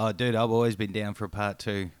 Oh, dude, I've always been down for a part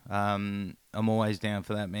two. I'm always down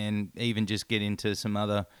for that, man. Even just get into some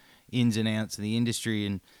other ins and outs of the industry.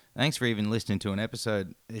 And thanks for even listening to an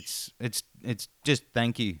episode. It's just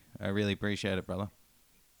thank you. I really appreciate it, brother.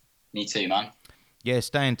 Me too, man. Yeah,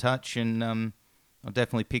 stay in touch, and I'll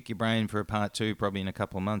definitely pick your brain for a part two probably in a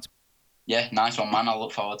couple of months. Yeah, nice one, man. I'll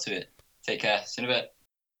look forward to it. Take care. See you in a bit.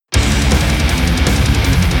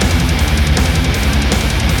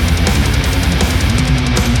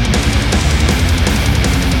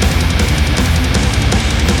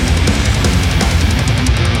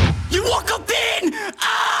 You walk up in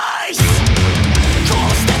ice,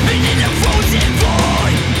 cold stepping in a frozen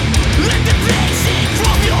void. Let the pain sink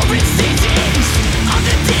from your existence. I'm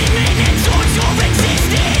the demon that taunts your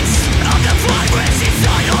existence. I'm the virus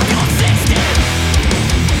inside of your system.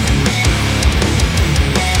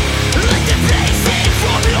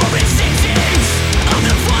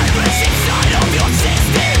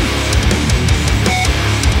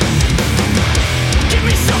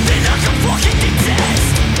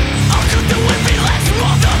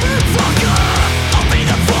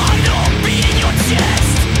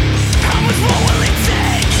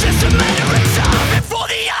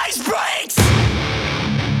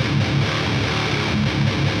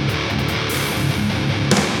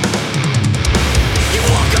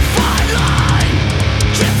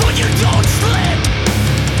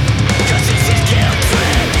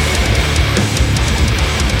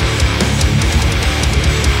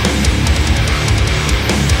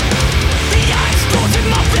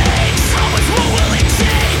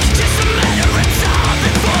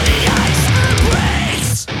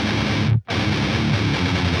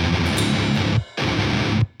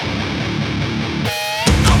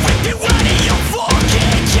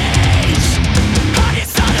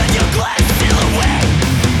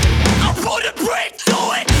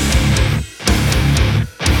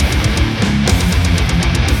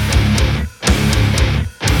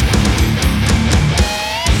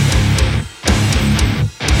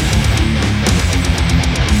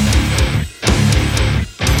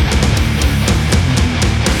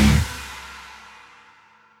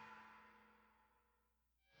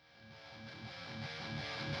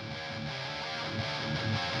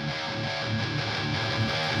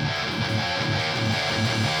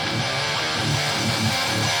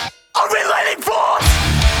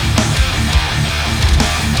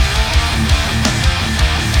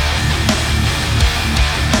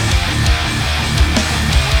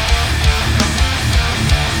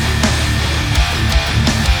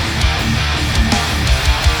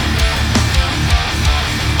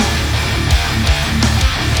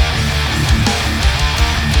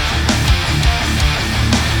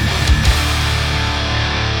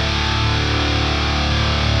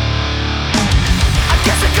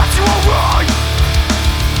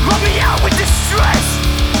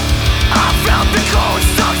 cold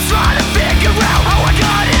stuck trying to figure out how I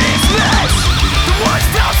got in this mess. The words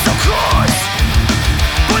felt so close,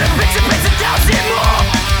 but it brings a thousand more.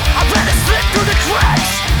 I'd rather slip through the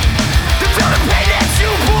cracks than feel the pain that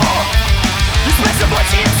you bore. You spent so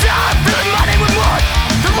much of your time filling my name with mud.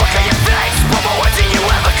 The look on your face spoke more words than you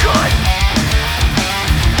ever could.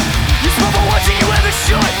 You spoke more words than you ever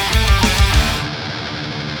should.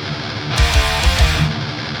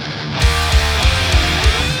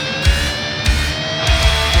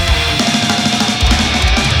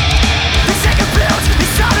 The second builds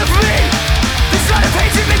inside of me. This side of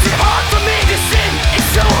hatred makes it hard for me to sing. It's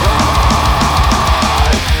so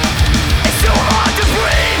hard. It's so hard to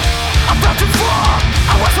breathe. I'm about to fall.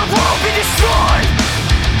 I watch my world be destroyed.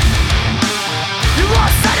 You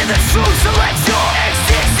lost sight of the truth, so let your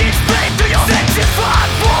existence play through your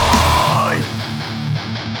sanctified void.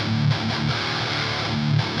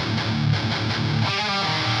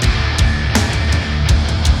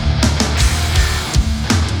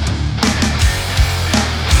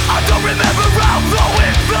 I don't remember how low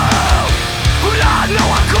it felt, but I know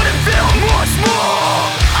I couldn't feel much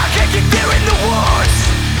more. I can't get there in the words,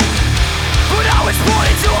 but I was born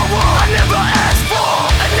into a world I never asked for,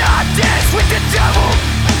 and I dance with the devil.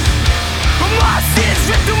 But my sins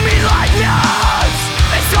ripped through me like knives.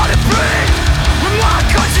 It's hard to breathe when my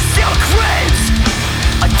conscience still craves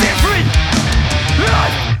a different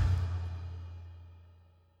life.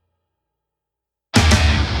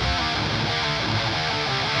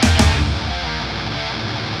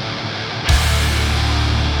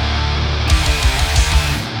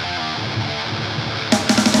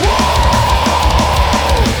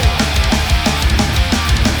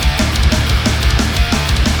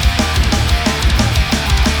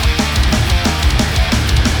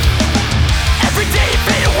 Every day you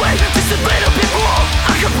fade away, just a little bit more.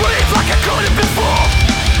 I can breathe like I couldn't before.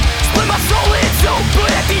 Split my soul in two,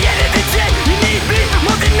 but at the end of the day, you need me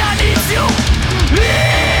more than I need you.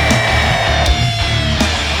 Yeah.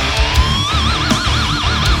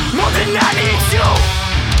 More than I need you.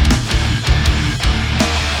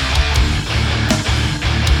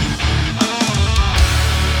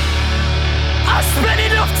 I spent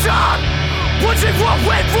enough time wondering what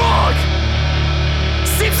went wrong.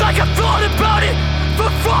 Seems like I've thought about it for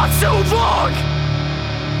far too long.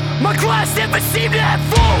 My glass never seemed that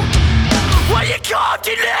full. When you carved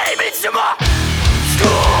your name into my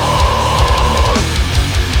skull.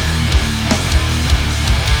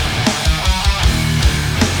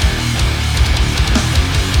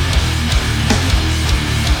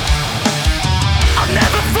 I'll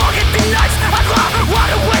never forget the nights I'd lie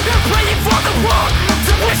wide awake, praying for the world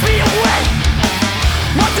to wish me away.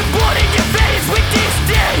 Want the blood in your veins with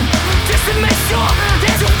disdain, just to make sure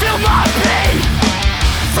that you feel my pain.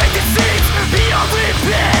 Break the seams beyond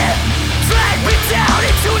repair, drag me down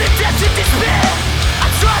into the depths of despair. I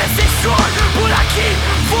try to stay strong, but I keep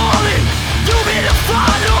falling. You be the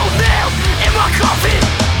final nail in my coffin.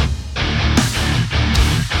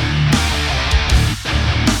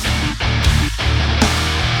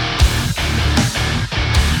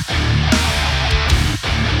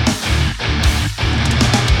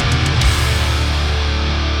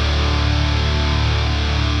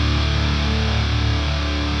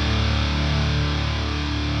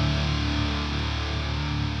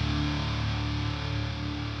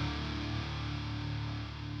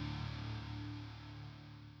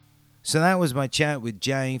 So that was my chat with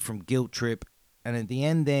Jay from Guilt Trip. And at the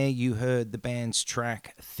end there, you heard the band's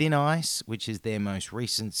track Thin Ice, which is their most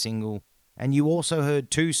recent single. And you also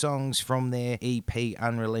heard two songs from their EP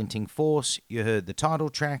Unrelenting Force. You heard the title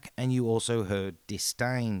track and you also heard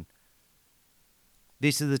Disdain.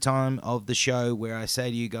 This is the time of the show where I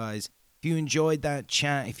say to you guys, if you enjoyed that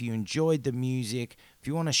chat, if you enjoyed the music, if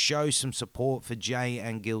you want to show some support for Jay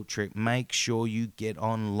and Guilt Trip, make sure you get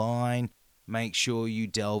online. Make sure you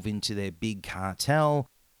delve into their big cartel.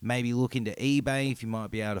 Maybe look into eBay if you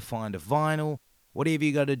might be able to find a vinyl. Whatever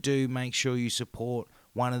you got to do, make sure you support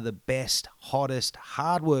one of the best, hottest,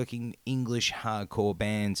 hardworking English hardcore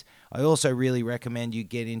bands. I also really recommend you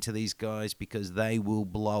get into these guys because they will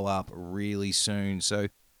blow up really soon. So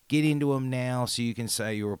get into them now so you can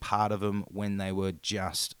say you're a part of them when they were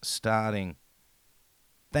just starting.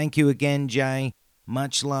 Thank you again, Jay.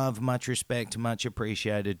 Much love, much respect, much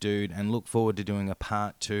appreciated, dude, and look forward to doing a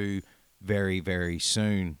part 2 very, very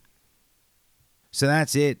soon. So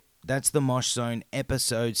that's it. That's the Mosh Zone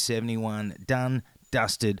episode 71 done,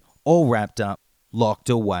 dusted, all wrapped up, locked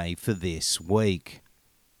away for this week.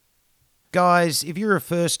 Guys, if you're a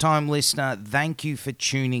first-time listener, thank you for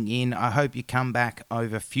tuning in. I hope you come back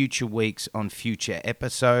over future weeks on future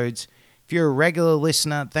episodes. If If you're a regular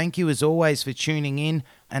listener, thank you as always for tuning in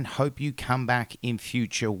and hope you come back in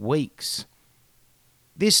future weeks.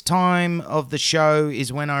 This time of the show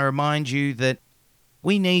is when I remind you that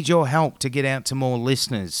we need your help to get out to more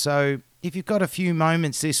listeners. So if you've got a few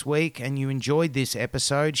moments this week and you enjoyed this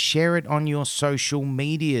episode, share it on your social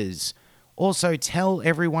medias. Also, tell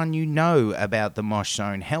everyone you know about the Mosh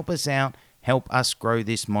Zone. Help us out. Help us grow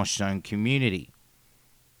this Mosh Zone community.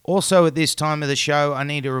 Also, at this time of the show, I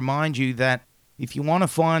need to remind you that if you want to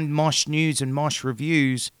find Mosh news and Mosh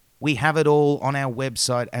reviews, we have it all on our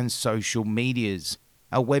website and social medias.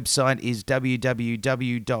 Our website is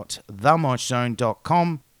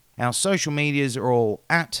www.themoshzone.com. Our social medias are all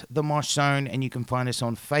at The Mosh Zone, and you can find us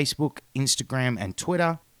on Facebook, Instagram, and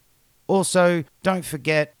Twitter. Also, don't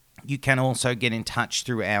forget, you can also get in touch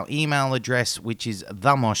through our email address, which is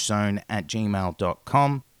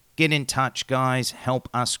themoshzone@gmail.com. Get in touch, guys. Help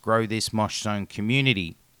us grow this Mosh Zone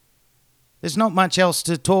community. There's not much else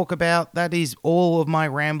to talk about. That is all of my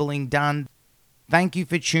rambling done. Thank you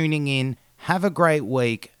for tuning in. Have a great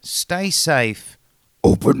week. Stay safe.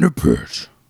 Open the pit.